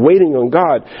 you're not waiting on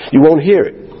God, you won't hear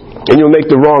it. And you'll make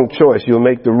the wrong choice. You'll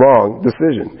make the wrong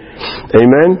decision.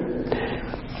 Amen?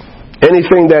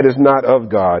 Anything that is not of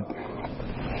God,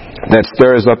 that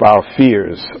stirs up our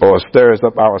fears or stirs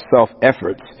up our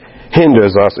self-efforts,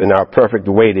 hinders us in our perfect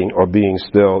waiting or being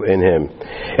still in Him.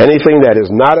 Anything that is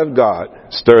not of God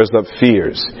stirs up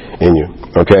fears in you.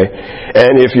 Okay?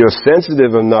 And if you're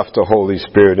sensitive enough to Holy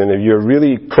Spirit, and if you're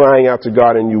really crying out to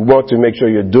God and you want to make sure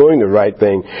you're doing the right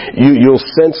thing, you'll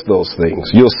sense those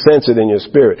things. You'll sense it in your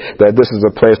spirit that this is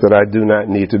a place that I do not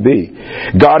need to be.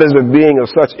 God is a being of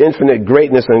such infinite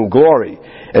greatness and glory.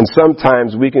 And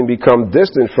sometimes we can become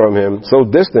distant from Him, so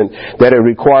distant that it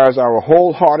requires our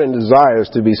whole heart and desires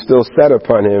to be still set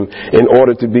upon Him in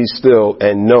order to be still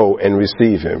and know and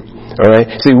receive Him.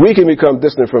 Alright? See, we can become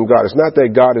distant from God. It's not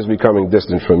that God is becoming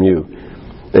distant from you.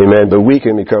 Amen. But we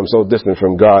can become so distant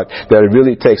from God that it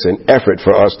really takes an effort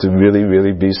for us to really,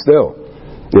 really be still.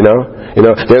 You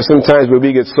know, there's some times where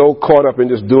we get so caught up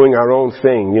in just doing our own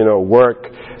thing,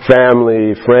 work,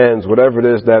 family, friends, whatever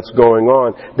it is that's going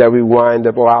on, that we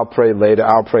wind up, I'll pray later,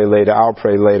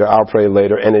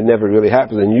 and it never really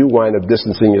happens, and you wind up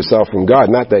distancing yourself from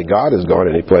God. Not that God has gone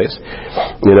any place.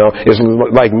 It's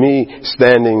like me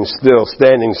standing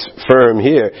firm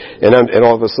here, and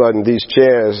all of a sudden these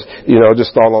chairs,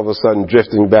 just all of a sudden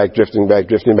drifting back.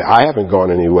 I haven't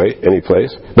gone any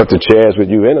place, but the chairs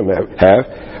with you in them have.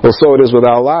 Well, so it is with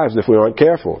our lives if we aren't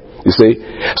careful, you see.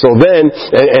 So then,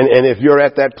 and if you're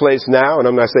at that place now, and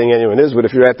I'm not saying anyone is, but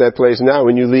if you're at that place now,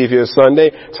 when you leave here Sunday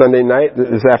night,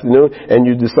 this afternoon, and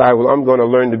you decide, well, I'm going to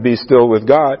learn to be still with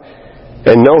God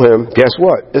and know Him, guess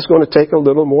what? It's going to take a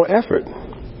little more effort.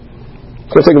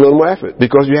 It's going to take a little more effort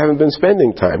because you haven't been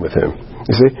spending time with Him,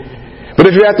 you see. But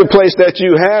if you're at the place that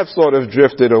you have sort of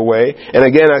drifted away, and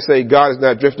again I say God has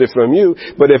not drifted from you,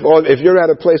 but if you're at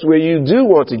a place where you do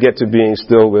want to get to being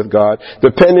still with God,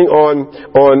 depending on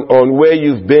where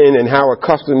you've been and how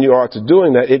accustomed you are to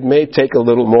doing that, it may take a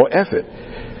little more effort.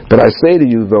 But I say to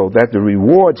you though that the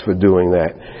rewards for doing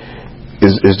that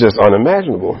is just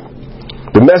unimaginable.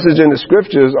 The message in the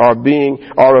Scriptures are of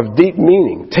deep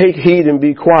meaning. Take heed and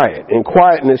be quiet. In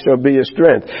quietness shall be your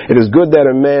strength. It is good that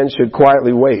a man should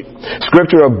quietly wait.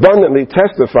 Scripture abundantly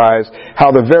testifies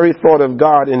how the very thought of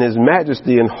God in His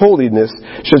majesty and holiness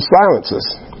should silence us.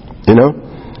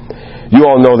 You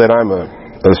all know that I'm an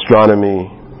astronomy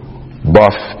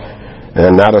buff,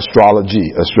 and not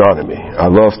astronomy. I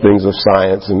love things of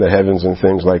science and the heavens and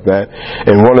things like that.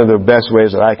 And one of the best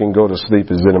ways that I can go to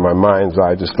sleep is that in my mind's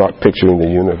eye, just start picturing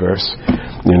the universe,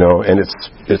 and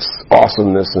its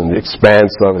awesomeness and the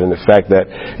expanse of it, and the fact that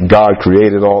God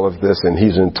created all of this and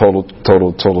He's in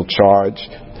total charge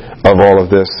of all of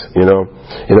this,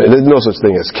 There's no such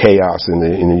thing as chaos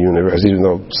in the universe, even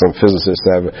though some physicists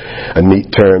have a neat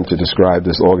term to describe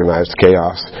this organized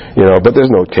chaos, but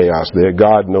there's no chaos there.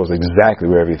 God knows exactly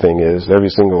where everything is. Every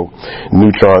single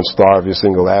neutron star, every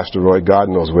single asteroid, God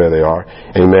knows where they are.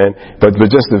 Amen. But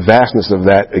just the vastness of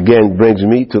that, again, brings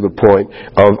me to the point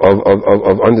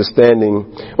of understanding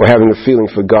or having a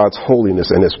feeling for God's holiness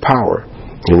and His power,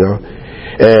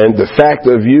 And the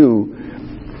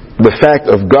fact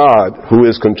of God, who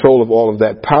is control of all of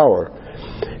that power,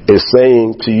 is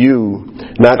saying to you,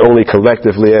 not only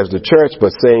collectively as the church,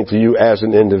 but saying to you as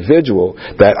an individual,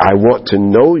 that I want to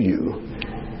know you.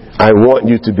 I want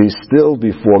you to be still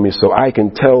before me so I can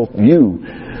tell you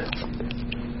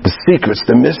the secrets,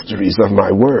 the mysteries of my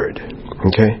word.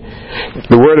 Okay?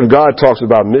 The Word of God talks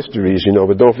about mysteries,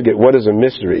 but don't forget, what is a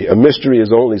mystery? A mystery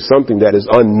is only something that is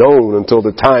unknown until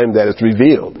the time that it's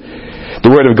revealed.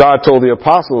 The Word of God told the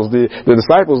apostles, the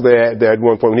disciples there at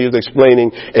one point, when He was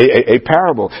explaining a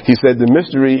parable, He said the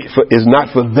mystery is not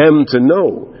for them to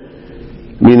know,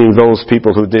 meaning those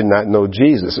people who did not know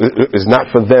Jesus. It's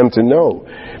not for them to know,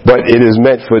 but it is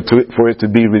meant for it to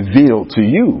be revealed to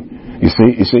you. You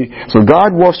see? So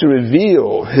God wants to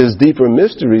reveal His deeper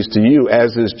mysteries to you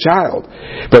as His child,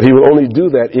 but He will only do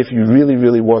that if you really,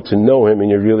 really want to know Him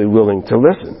and you're really willing to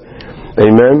listen.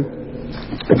 Amen?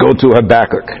 Go to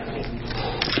Habakkuk.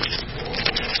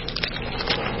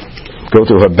 Go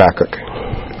to Habakkuk.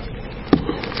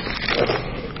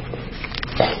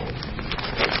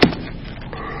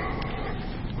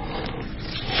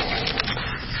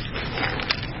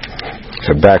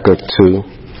 Habakkuk 2.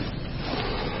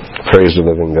 Praise the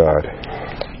living God.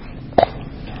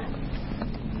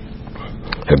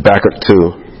 Habakkuk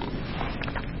 2,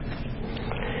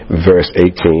 verse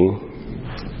 18.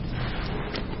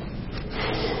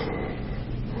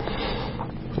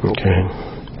 Okay.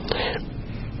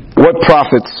 What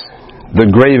profits the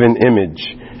graven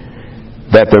image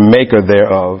that the maker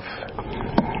thereof...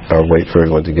 I'll wait for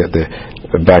everyone to get there.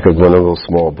 Habakkuk, one of those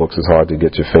small books, is hard to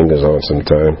get your fingers on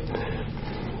sometime.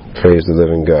 Praise the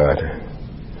living God.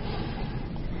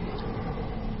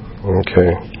 Okay.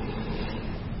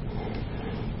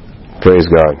 Praise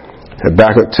God.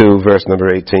 Habakkuk 2, verse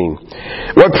number 18.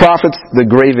 What profits the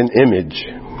graven image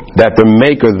that the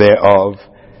maker thereof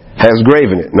has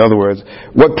graven it? In other words,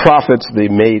 what profits the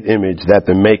made image that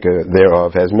the maker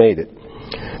thereof has made it?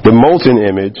 The molten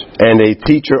image and a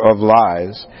teacher of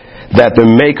lies that the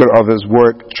maker of his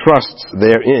work trusts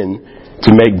therein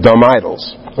to make dumb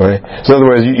idols. Right? So in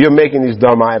other words, you're making these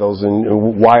dumb idols,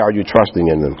 and why are you trusting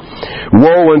in them?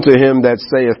 Woe unto him that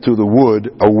saith to the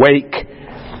wood, awake,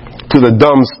 to the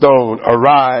dumb stone,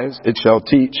 arise, it shall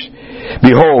teach.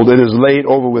 Behold, it is laid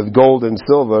over with gold and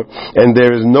silver, and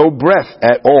there is no breath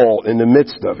at all in the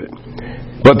midst of it.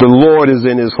 But the Lord is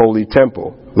in His holy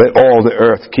temple. Let all the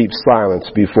earth keep silence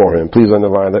before Him. Please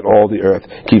underline, let all the earth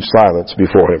keep silence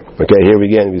before Him. Okay, here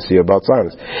again we see about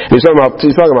silence. He's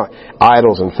talking about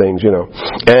idols and things,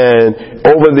 And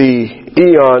over the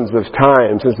eons of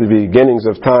time, since the beginnings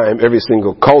of time, every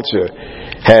single culture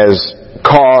has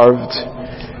carved,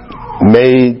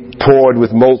 made, poured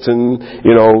with molten,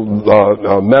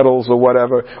 metals or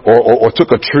whatever, or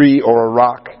took a tree or a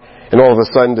rock, and all of a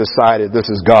sudden decided this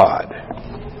is God.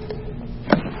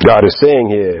 God is saying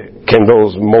here, can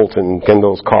those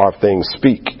carved things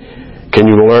speak? Can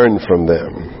you learn from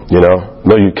them?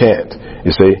 No, you can't.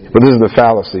 You see, but this is the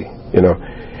fallacy.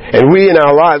 And we in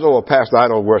our lives, Pastor, I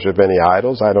don't worship any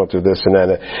idols. I don't do this and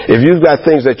that. If you've got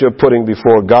things that you're putting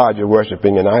before God, you're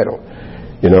worshiping an idol.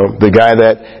 The guy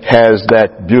that has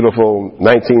that beautiful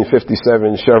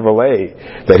 1957 Chevrolet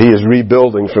that he is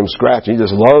rebuilding from scratch. He just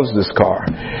loves this car.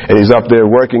 And he's up there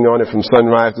working on it from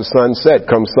sunrise to sunset.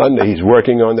 Come Sunday, he's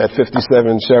working on that 57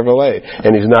 Chevrolet.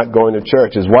 And he's not going to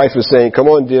church. His wife is saying, come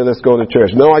on, dear, let's go to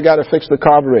church. No, I got to fix the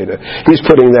carburetor. He's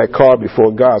putting that car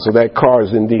before God. So that car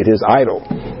is indeed his idol.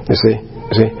 You see?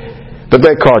 But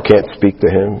that car can't speak to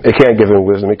him. It can't give him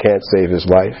wisdom. It can't save his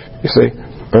life. You see?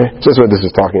 Right? So that's what this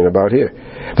is talking about here.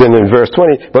 Then in verse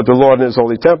 20, but the Lord in His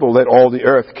holy temple, let all the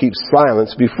earth keep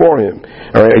silence before Him.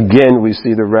 All right, again, we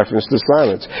see the reference to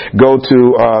silence. Go to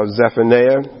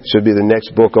Zephaniah, should be the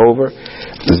next book over.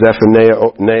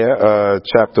 Zephaniah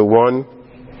chapter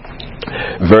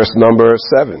 1, verse number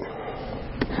 7.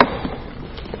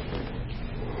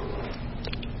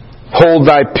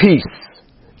 Hold thy peace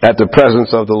at the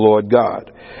presence of the Lord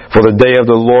God. For the day of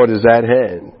the Lord is at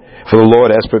hand. For the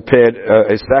Lord has prepared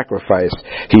a sacrifice.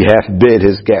 He hath bid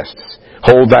his guests.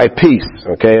 Hold thy peace.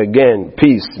 Okay, again,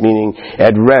 peace meaning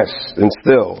at rest and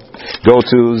still. Go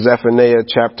to Zephaniah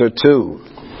chapter 2.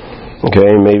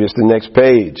 Okay, maybe it's the next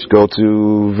page. Go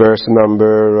to verse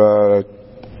number,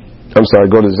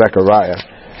 go to Zechariah.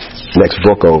 Next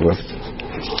book over.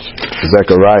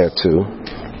 Zechariah 2.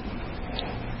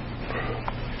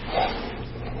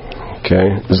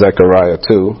 Okay, Zechariah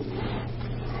 2.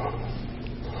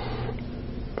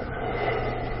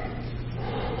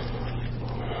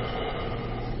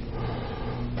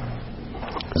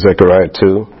 Zechariah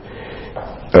 2,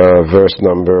 verse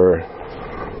number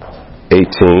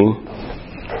 18.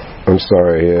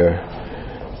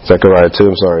 Zechariah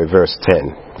 2, verse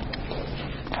 10.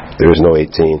 There is no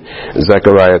 18.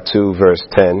 Zechariah 2, verse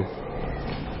 10.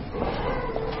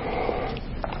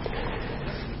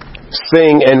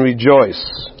 Sing and rejoice,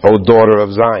 O daughter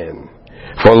of Zion.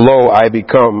 For lo, I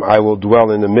will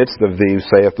dwell in the midst of thee,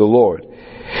 saith the Lord.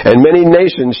 And many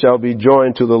nations shall be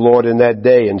joined to the Lord in that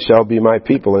day, and shall be my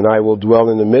people, and I will dwell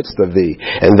in the midst of thee.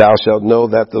 And thou shalt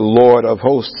know that the Lord of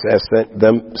hosts has sent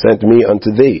me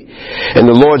unto thee. And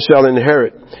the Lord shall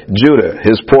inherit Judah,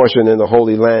 his portion in the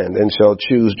Holy Land, and shall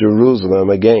choose Jerusalem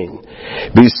again.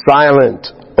 Be silent,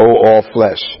 O all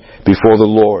flesh, before the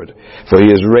Lord, for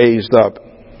he is raised up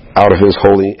out of his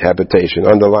holy habitation.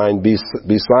 Underline, be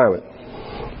silent.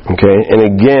 Okay, and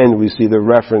again we see the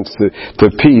reference to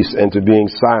peace and to being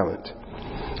silent.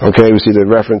 Okay, we see the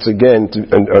reference again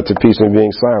to peace and being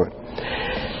silent.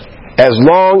 As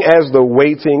long as the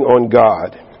waiting on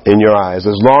God in your eyes,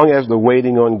 as long as the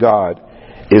waiting on God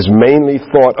is mainly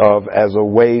thought of as a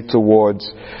way towards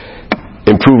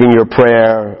improving your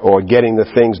prayer or getting the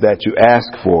things that you ask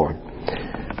for,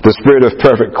 the spirit of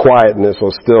perfect quietness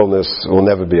or stillness will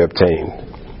never be obtained.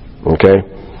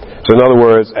 Okay? So in other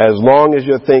words, as long as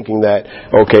you're thinking that,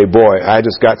 okay, boy, I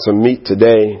just got some meat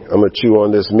today, I'm going to chew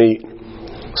on this meat,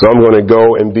 so I'm going to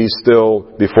go and be still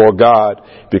before God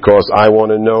because I want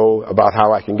to know about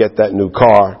how I can get that new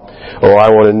car, or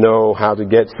I want to know how to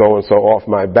get so-and-so off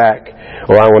my back,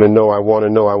 or I want to know.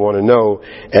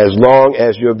 As long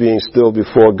as you're being still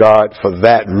before God for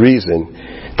that reason,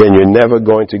 then you're never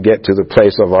going to get to the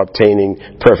place of obtaining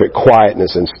perfect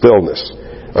quietness and stillness,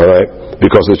 all right,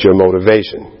 because it's your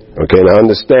motivation. Okay, now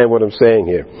understand what I'm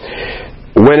saying here.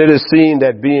 When it is seen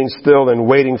that being still and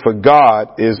waiting for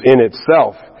God is in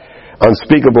itself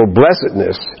unspeakable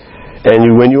blessedness,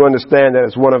 and when you understand that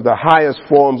it's one of the highest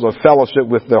forms of fellowship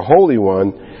with the Holy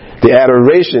One, the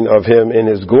adoration of Him in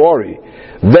His glory,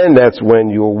 then that's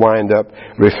when you'll wind up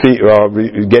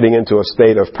getting into a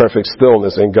state of perfect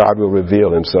stillness, and God will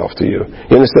reveal Himself to you.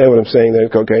 You understand what I'm saying there?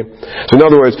 Okay? So in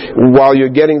other words, while you're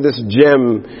getting this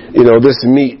gem, this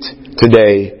meat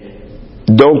today,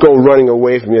 don't go running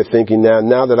away from your thinking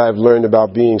now that I've learned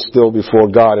about being still before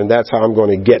God, and that's how I'm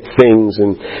going to get things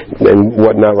and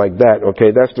whatnot like that.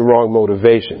 Okay, that's the wrong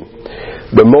motivation.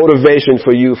 The motivation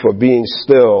for you for being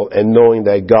still and knowing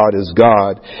that God is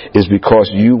God is because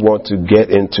you want to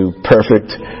get into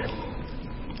perfect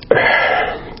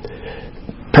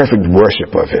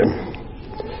worship of Him.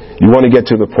 You want to get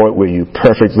to the point where you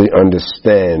perfectly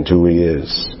understand who He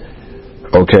is.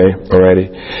 Okay, alrighty.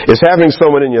 It's having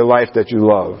someone in your life that you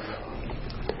love,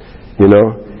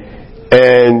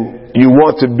 and you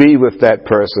want to be with that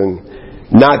person,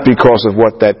 not because of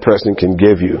what that person can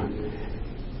give you.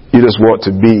 You just want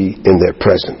to be in their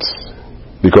presence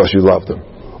because you love them.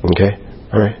 Okay,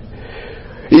 alright.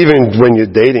 Even when you're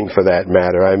dating, for that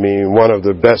matter, one of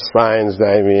the best signs,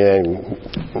 going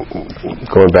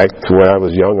back to when I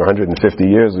was young, 150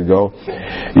 years ago,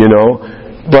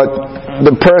 but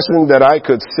the person that I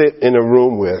could sit in a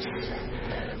room with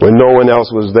when no one else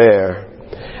was there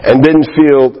and didn't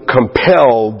feel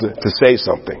compelled to say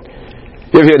something.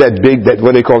 You ever hear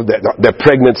what they call that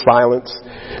pregnant silence?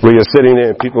 Where you're sitting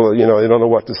there and people, they don't know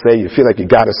what to say. You feel like you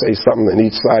got to say something on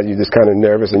each side. You're just kind of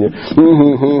nervous and you're,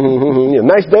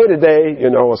 nice day today,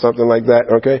 or something like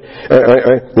that. Okay,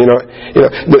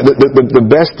 the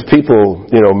best people,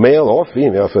 male or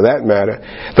female for that matter,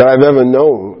 that I've ever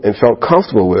known and felt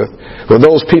comfortable with were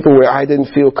those people where I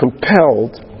didn't feel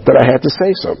compelled that I had to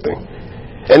say something,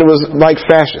 and it was like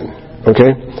fashion.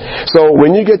 Okay? So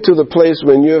when you get to the place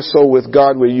when you're so with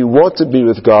God, where you want to be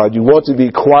with God, you want to be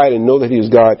quiet and know that He is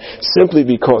God, simply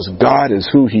because God is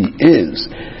who He is,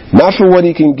 not for what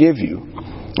He can give you.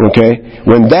 Okay?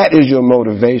 When that is your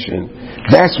motivation,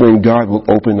 that's when God will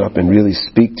open up and really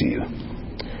speak to you.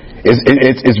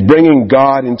 It's bringing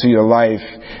God into your life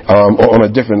on a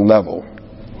different level.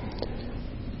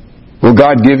 When Will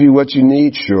God give you what you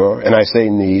need? Sure. And I say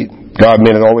need. God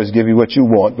may not always give you what you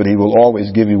want, but He will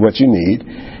always give you what you need.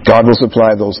 God will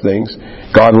supply those things.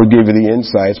 God will give you the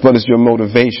insights, but it's your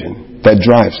motivation that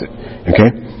drives it. Okay?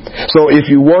 So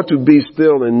if you want to be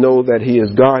still and know that He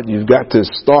is God, you've got to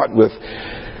start with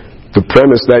the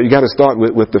premise that you got to start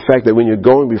with the fact that when you're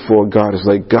going before God, it's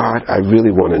like, God, I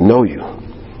really want to know you.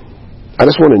 I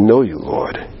just want to know you,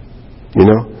 Lord. You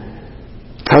know?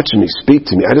 Touch me, speak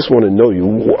to me. I just want to know you.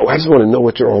 I just want to know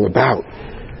what you're all about.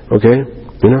 Okay?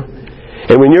 You know?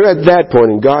 And when you're at that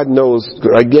point, and God knows,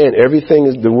 again,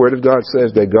 everything is, the Word of God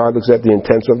says that God looks at the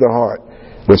intents of the heart.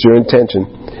 What's your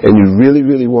intention? And you really,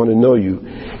 really want to know you,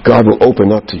 God will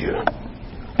open up to you.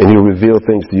 And He'll reveal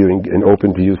things to you and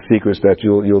open to you secrets that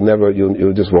you'll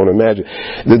just won't imagine.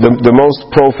 The most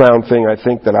profound thing I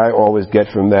think that I always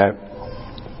get from that,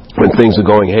 when things are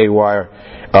going haywire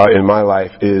in my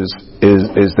life, is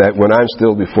that when I'm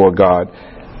still before God,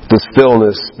 the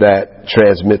stillness that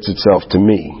transmits itself to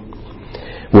me.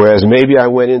 Whereas maybe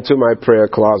I went into my prayer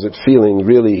closet feeling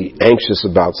really anxious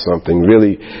about something,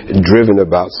 really driven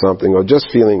about something, or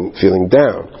just feeling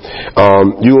down.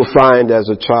 You will find as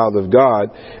a child of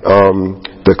God,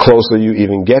 the closer you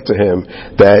even get to Him,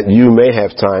 that you may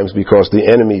have times, because the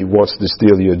enemy wants to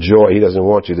steal your joy. He doesn't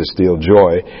want you to steal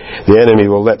joy. The enemy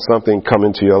will let something come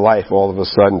into your life all of a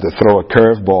sudden to throw a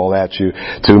curveball at you,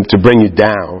 to bring you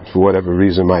down for whatever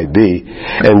reason might be.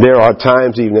 And there are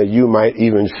times even that you might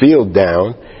even feel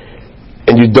down,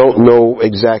 and you don't know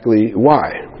exactly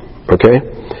why. Okay?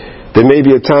 There may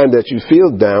be a time that you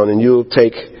feel down and you'll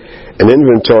take an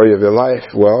inventory of your life.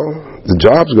 Well, the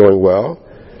job's going well.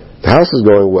 The house is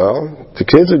going well. The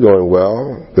kids are going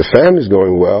well. The family's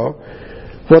going well.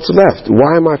 What's left?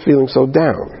 Why am I feeling so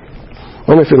down?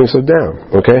 Why am I feeling so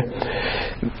down? Okay?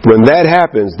 When that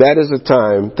happens, that is a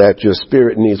time that your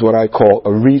spirit needs what I call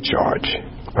a recharge.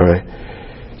 All right?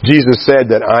 Jesus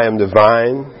said that I am the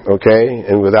vine, okay,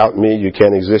 and without me you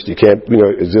can't exist. You can't,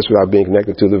 exist without being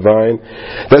connected to the vine.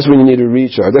 That's when you need a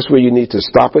recharge. That's where you need to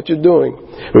stop what you're doing.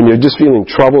 When you're just feeling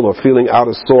troubled or feeling out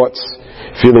of sorts,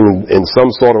 feeling in some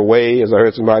sort of way, as I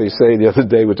heard somebody say the other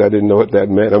day, which I didn't know what that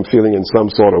meant. I'm feeling in some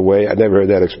sort of way. I never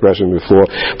heard that expression before,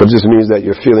 but it just means that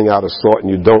you're feeling out of sort and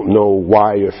you don't know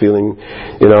why you're feeling,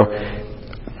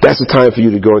 That's the time for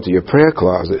you to go into your prayer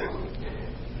closet.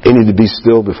 You need to be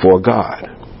still before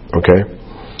God. Okay?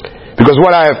 Because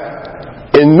what I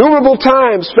have innumerable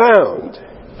times found,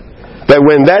 that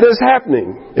when that is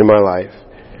happening in my life,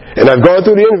 and I've gone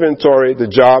through the inventory,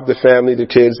 the job, the family, the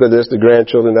kids, the this, the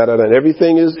grandchildren, and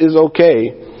everything is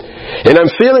okay, and I'm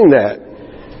feeling that,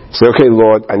 say, okay,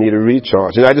 Lord, I need a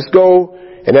recharge. And I just go,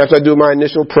 and after I do my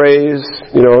initial praise,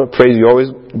 praise, you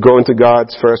always go into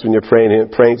God's first when you're praying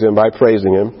to Him by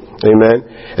praising Him. Amen?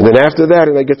 And then after that,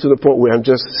 and I get to the point where I'm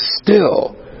just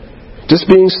still. Just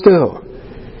being still.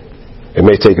 It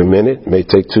may take a minute, it may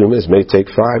take 2 minutes, it may take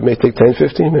 5, it may take 10,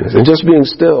 15 minutes. And just being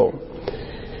still,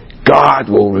 God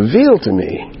will reveal to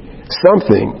me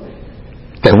something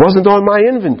that wasn't on my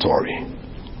inventory.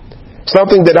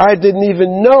 Something that I didn't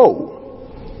even know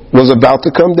was about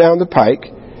to come down the pike,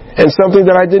 and something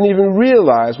that I didn't even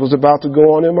realize was about to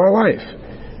go on in my life.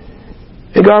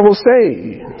 And God will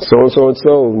say, so and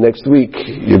so, next week,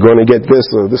 you're going to get this,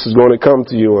 or this is going to come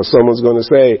to you, or someone's going to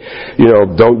say,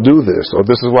 don't do this, or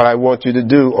this is what I want you to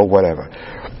do, or whatever.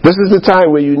 This is the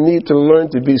time where you need to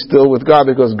learn to be still with God,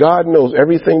 because God knows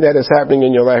everything that is happening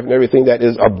in your life and everything that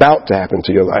is about to happen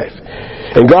to your life.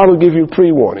 And God will give you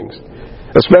pre-warnings,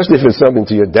 especially if it's something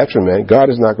to your detriment.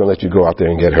 God is not going to let you go out there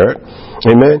and get hurt.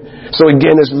 Amen? So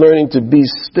again, it's learning to be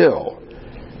still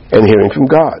and hearing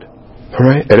from God. All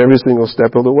right? At every single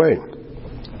step of the way.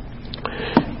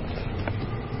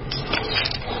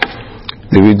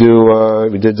 We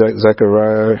did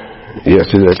Zechariah?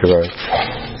 Yes, we did Zechariah.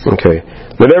 Okay.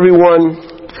 Let everyone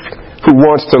who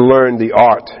wants to learn the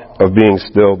art of being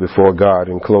still before God,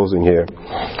 in closing here,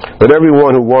 let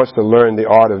everyone who wants to learn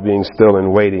the art of being still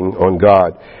and waiting on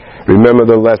God, remember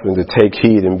the lesson to take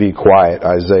heed and be quiet,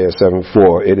 Isaiah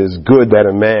 7:4. It is good that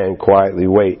a man quietly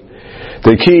wait.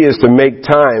 The key is to make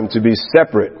time to be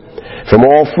separate from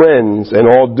all friends and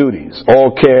all duties,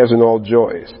 all cares and all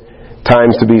joys.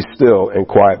 Times to be still and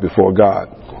quiet before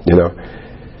God.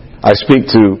 I speak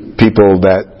to people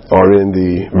that are in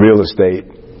the real estate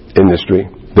industry,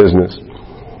 business,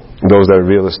 those that are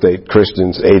real estate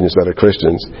Christians, agents that are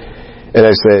Christians. And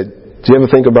I said, do you ever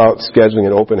think about scheduling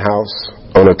an open house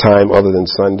on a time other than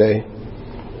Sunday?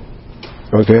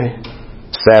 Okay?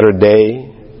 Saturday,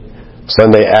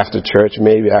 Sunday after church,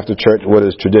 maybe after church, what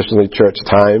is traditionally church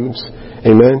times.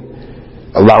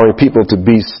 Amen? Allowing people to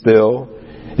be still.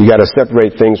 You got to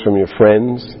separate things from your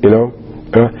friends,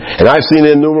 And I've seen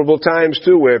innumerable times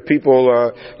too where people,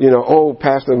 oh,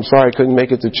 Pastor, I'm sorry I couldn't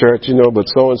make it to church, but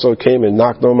so-and-so came and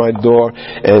knocked on my door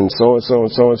and so-and-so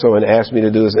and so-and-so and asked me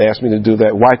to do this, asked me to do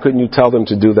that. Why couldn't you tell them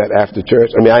to do that after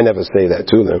church? I mean, I never say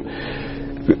that to them,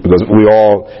 because we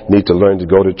all need to learn to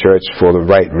go to church for the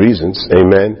right reasons.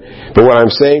 Amen. But what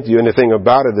I'm saying to you, and the thing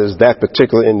about it is that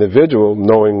particular individual,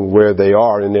 knowing where they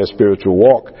are in their spiritual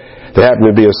walk, there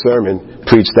happened to be a sermon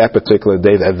preached that particular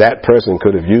day that person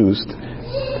could have used,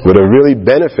 would have really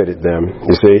benefited them,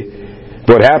 you see.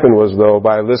 What happened was, though,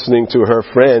 by listening to her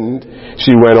friend,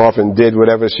 she went off and did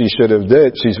whatever she should have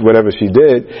did, whatever she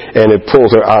did, and it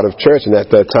pulled her out of church, and at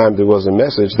that time there was a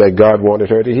message that God wanted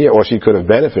her to hear, or she could have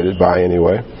benefited by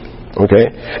anyway.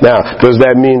 Okay? Now, does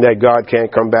that mean that God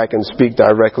can't come back and speak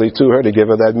directly to her to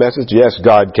give her that message? Yes,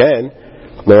 God can.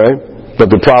 All right? But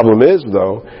the problem is,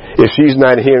 though, if she's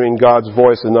not hearing God's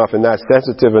voice enough and not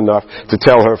sensitive enough to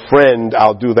tell her friend,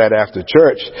 I'll do that after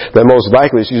church, then most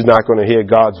likely she's not going to hear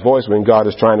God's voice when God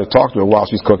is trying to talk to her while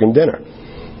she's cooking dinner.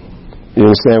 You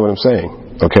understand what I'm saying?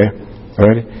 Okay? All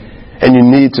right? And you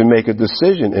need to make a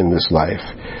decision in this life.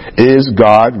 Is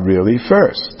God really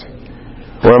first?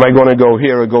 Or am I going to go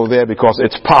here or go there because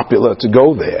it's popular to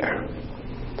go there?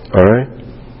 All right?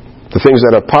 The things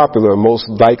that are popular, most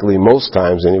likely, most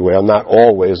times anyway, are not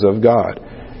always of God.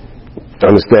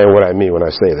 Understand what I mean when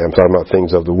I say that. I'm talking about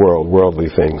things of the world,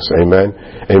 worldly things. Amen?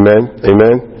 Amen?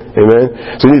 Amen? Amen?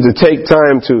 So you need to take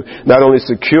time to not only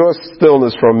secure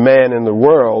stillness from man and the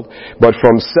world, but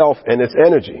from self and its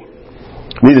energy.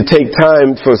 You need to take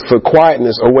time for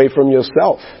quietness away from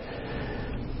yourself.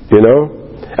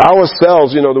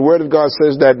 Ourselves, the Word of God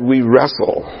says that we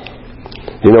wrestle.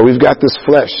 We've got this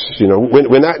flesh.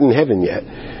 We're not in heaven yet.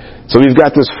 So we've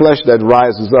got this flesh that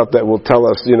rises up that will tell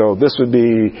us, this would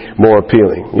be more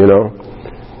appealing,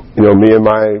 me and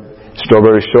my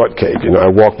strawberry shortcake.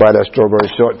 I walk by that strawberry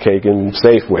shortcake in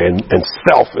Safeway, and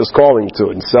self is calling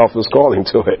to it, and self is calling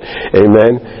to it.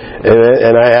 Amen?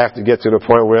 And I have to get to the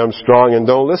point where I'm strong and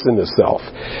don't listen to self.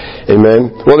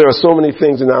 Amen? Well, there are so many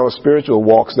things in our spiritual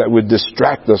walks that would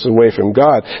distract us away from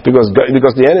God, because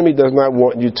the enemy does not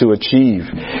want you to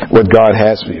achieve what God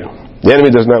has for you. The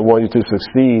enemy does not want you to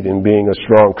succeed in being a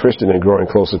strong Christian and growing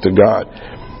closer to God.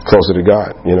 Closer to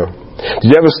God, Did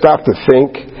you ever stop to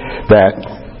think that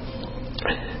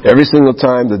every single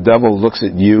time the devil looks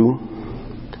at you,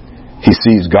 he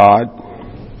sees God?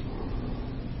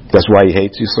 That's why he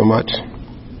hates you so much?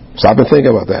 Stop and think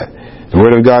about that. The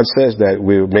Word of God says that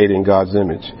we're made in God's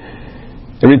image.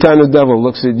 Every time the devil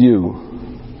looks at you,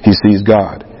 he sees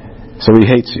God. So he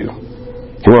hates you.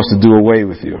 He wants to do away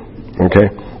with you. Okay?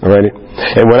 Alrighty?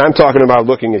 And when I'm talking about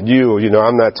looking at you,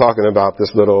 I'm not talking about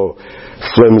this little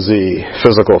flimsy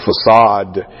physical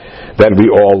facade that we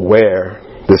all wear,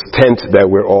 this tent that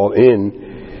we're all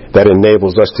in that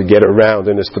enables us to get around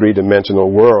in this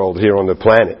three-dimensional world here on the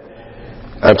planet.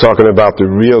 I'm talking about the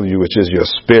real you, which is your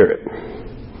spirit,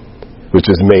 which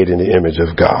is made in the image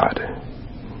of God.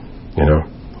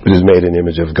 Which is made in the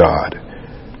image of God.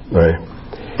 Right?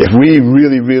 If we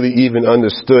really, really even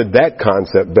understood that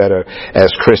concept better as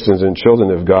Christians and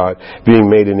children of God, being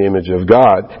made in the image of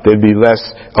God, there'd be less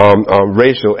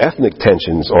racial, ethnic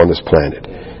tensions on this planet.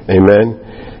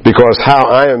 Amen? Because how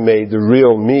I am made, the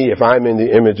real me, if I'm in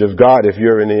the image of God, if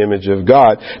you're in the image of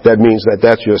God, that means that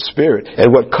that's your spirit.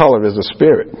 And what color is a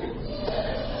spirit?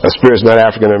 A spirit's not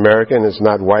African American, it's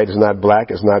not white, it's not black,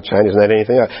 it's not Chinese, it's not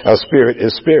anything else. A spirit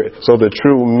is spirit. So the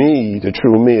true me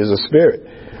is a spirit.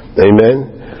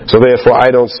 Amen? So therefore,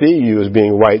 I don't see you as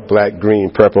being white, black,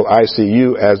 green, purple. I see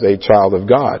you as a child of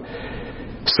God.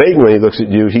 Satan, when he looks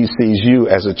at you, he sees you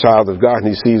as a child of God,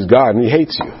 and he sees God, and he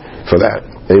hates you for that.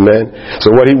 Amen?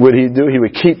 So what would he do? He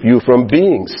would keep you from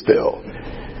being still.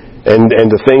 And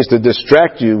the things that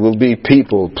distract you will be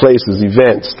people, places,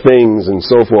 events, things, and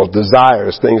so forth,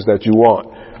 desires, things that you want.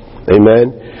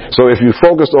 Amen? So if you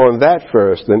focus on that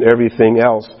first, then everything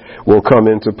else will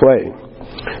come into play.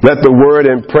 Let the word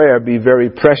and prayer be very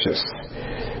precious.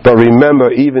 But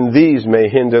remember, even these may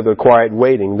hinder the quiet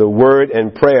waiting. The word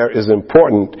and prayer is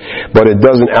important, but it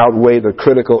doesn't outweigh the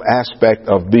critical aspect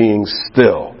of being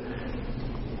still.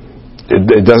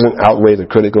 It doesn't outweigh the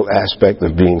critical aspect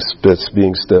of being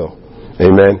still.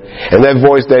 Amen. And that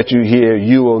voice that you hear,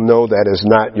 you will know that is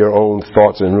not your own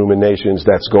thoughts and ruminations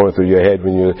that's going through your head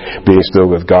when you're being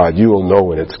still with God. You will know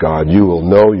when it's God. You will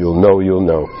know, you'll know, you'll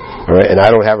know. All right. And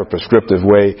I don't have a prescriptive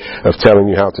way of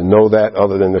telling you how to know that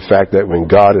other than the fact that when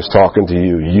God is talking to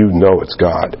you, you know it's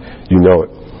God. You know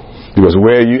it. Because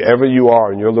wherever you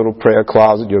are, in your little prayer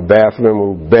closet, your bathroom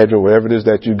or bedroom, wherever it is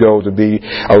that you go to be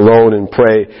alone and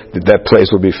pray, that place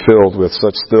will be filled with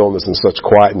such stillness and such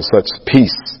quiet and such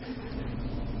peace.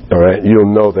 All right,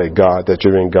 you'll know that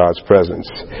you're in God's presence.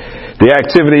 The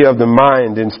activity of the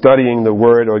mind in studying the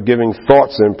Word or giving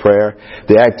thoughts in prayer,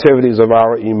 the activities of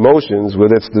our emotions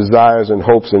with its desires and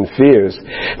hopes and fears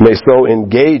may so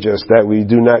engage us that we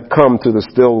do not come to the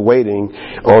still waiting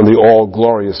on the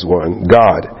all-glorious one,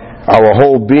 God. Our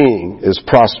whole being is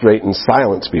prostrate in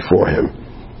silence before Him.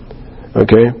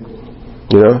 Okay?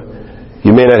 You know?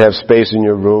 You may not have space in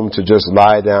your room to just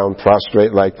lie down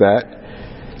prostrate like that.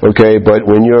 Okay, but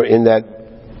when you're in that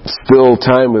still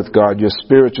time with God, you're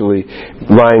spiritually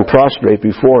lying prostrate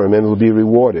before Him and will be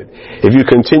rewarded. If you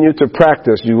continue to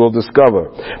practice, you will discover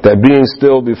that being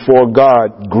still before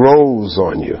God grows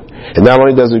on you. And not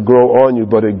only does it grow on you,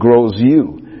 but it grows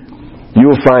you.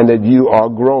 You'll find that you are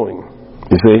growing.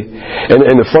 You see?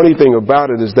 And the funny thing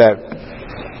about it is that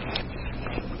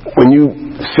when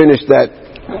you finish that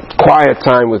quiet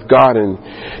time with God and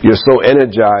you're so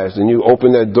energized and you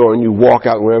open that door and you walk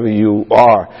out wherever you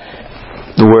are,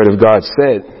 the Word of God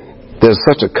said, there's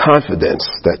such a confidence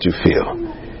that you feel.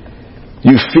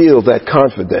 You feel that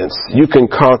confidence. You can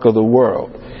conquer the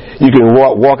world. You can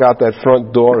walk out that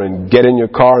front door and get in your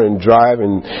car and drive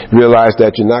and realize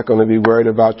that you're not going to be worried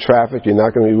about traffic. You're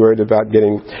not going to be worried about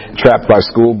getting trapped by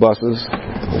school buses.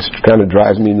 Which kind of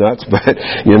drives me nuts, but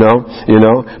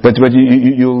but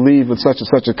you'll leave with such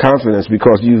a confidence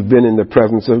because you've been in the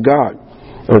presence of God.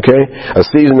 Okay? A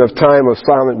season of time of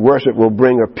silent worship will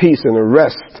bring a peace and a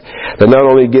rest that not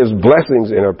only gives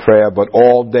blessings in a prayer, but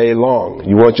all day long.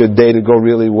 You want your day to go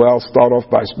really well? Start off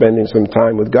by spending some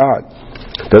time with God.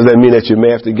 Does that mean that you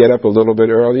may have to get up a little bit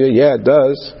earlier? Yeah, it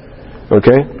does.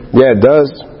 Okay? Yeah, it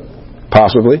does.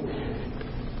 Possibly.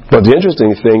 But the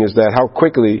interesting thing is that how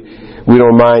quickly we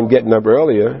don't mind getting up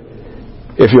earlier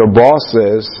if your boss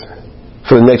says,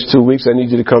 for the next 2 weeks, I need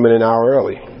you to come in an hour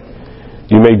early.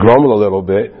 You may grumble a little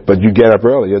bit, but you get up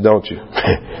earlier, don't you?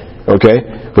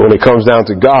 Okay? But when it comes down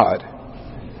to God,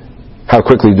 how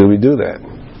quickly do we do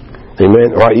that?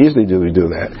 Amen? Or how easily do we do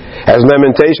that? As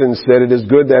Lamentations said, it is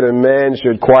good that a man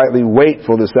should quietly wait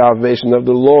for the salvation of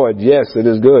the Lord. Yes, it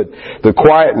is good. The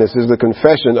quietness is the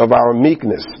confession of our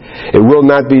meekness. It will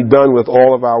not be done with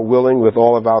all of our willing, with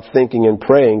all of our thinking and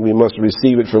praying. We must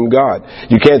receive it from God.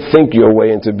 You can't think your way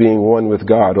into being one with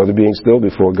God or to being still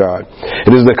before God.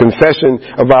 It is the confession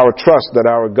of our trust that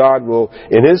our God will,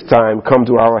 in His time, come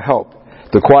to our help.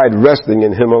 The quiet resting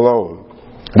in Him alone.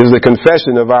 It is a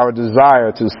confession of our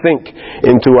desire to sink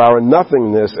into our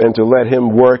nothingness and to let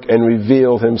Him work and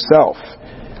reveal Himself.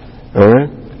 All right?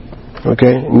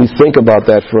 Okay? And you think about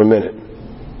that for a minute.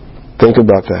 Think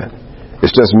about that.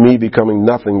 It's just me becoming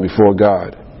nothing before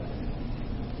God.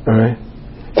 All right?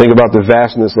 Think about the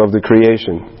vastness of the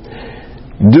creation.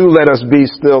 Do let us be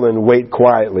still and wait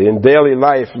quietly. In daily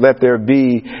life, let there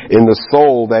be in the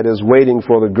soul that is waiting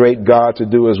for the great God to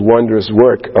do His wondrous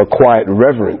work a quiet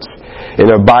reverence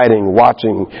in abiding,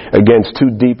 watching against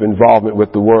too deep involvement with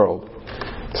the world.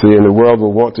 See, and the world will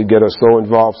want to get us so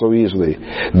involved so easily.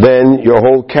 Then your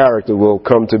whole character will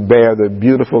come to bear the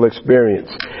beautiful experience,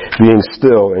 being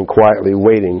still and quietly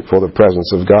waiting for the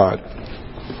presence of God.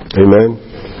 Amen?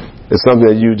 It's something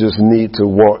that you just need to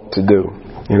want to do,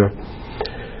 you know.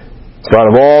 So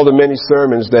out of all the many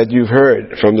sermons that you've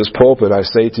heard from this pulpit, I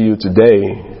say to you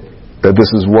today that this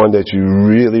is one that you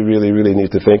really, really, really need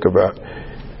to think about,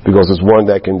 because it's one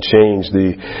that can change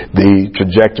the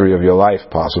trajectory of your life,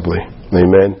 possibly.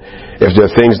 Amen. If there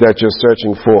are things that you're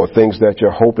searching for, things that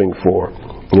you're hoping for,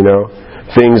 you know,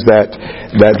 things that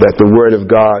the Word of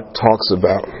God talks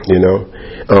about, you know.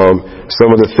 Some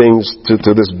of the things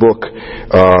to this book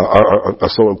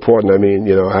are so important. I mean,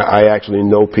 you know, I actually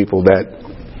know people that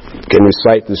can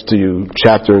recite this to you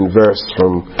chapter and verse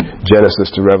from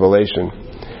Genesis to Revelation.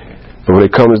 But when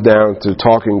it comes down to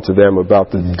talking to them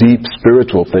about the deep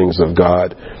spiritual things of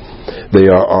God,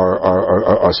 they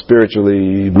are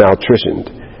spiritually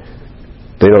malnutritioned.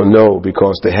 They don't know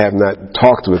because they have not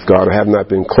talked with God or have not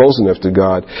been close enough to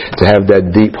God to have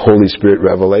that deep Holy Spirit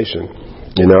revelation.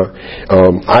 You know,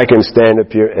 I can stand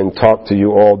up here and talk to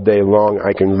you all day long.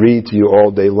 I can read to you all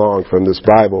day long from this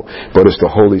Bible, but it's the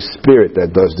Holy Spirit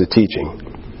that does the teaching.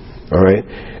 All right?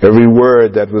 Every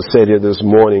word that was said here this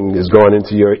morning has gone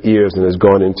into your ears and has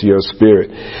gone into your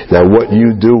spirit. Now, what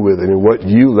you do with it and what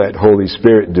you let Holy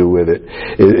Spirit do with it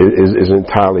is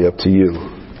entirely up to you.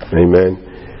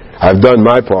 Amen. I've done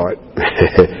my part.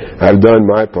 I've done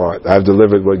my part. I've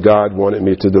delivered what God wanted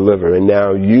me to deliver. And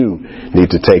now you need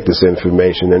to take this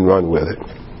information and run with it.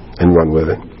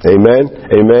 Amen?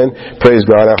 Amen? Praise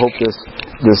God. I hope this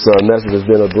message has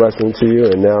been a blessing to you.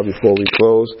 And now before we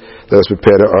close, let us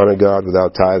prepare to honor God with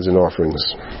our tithes and offerings.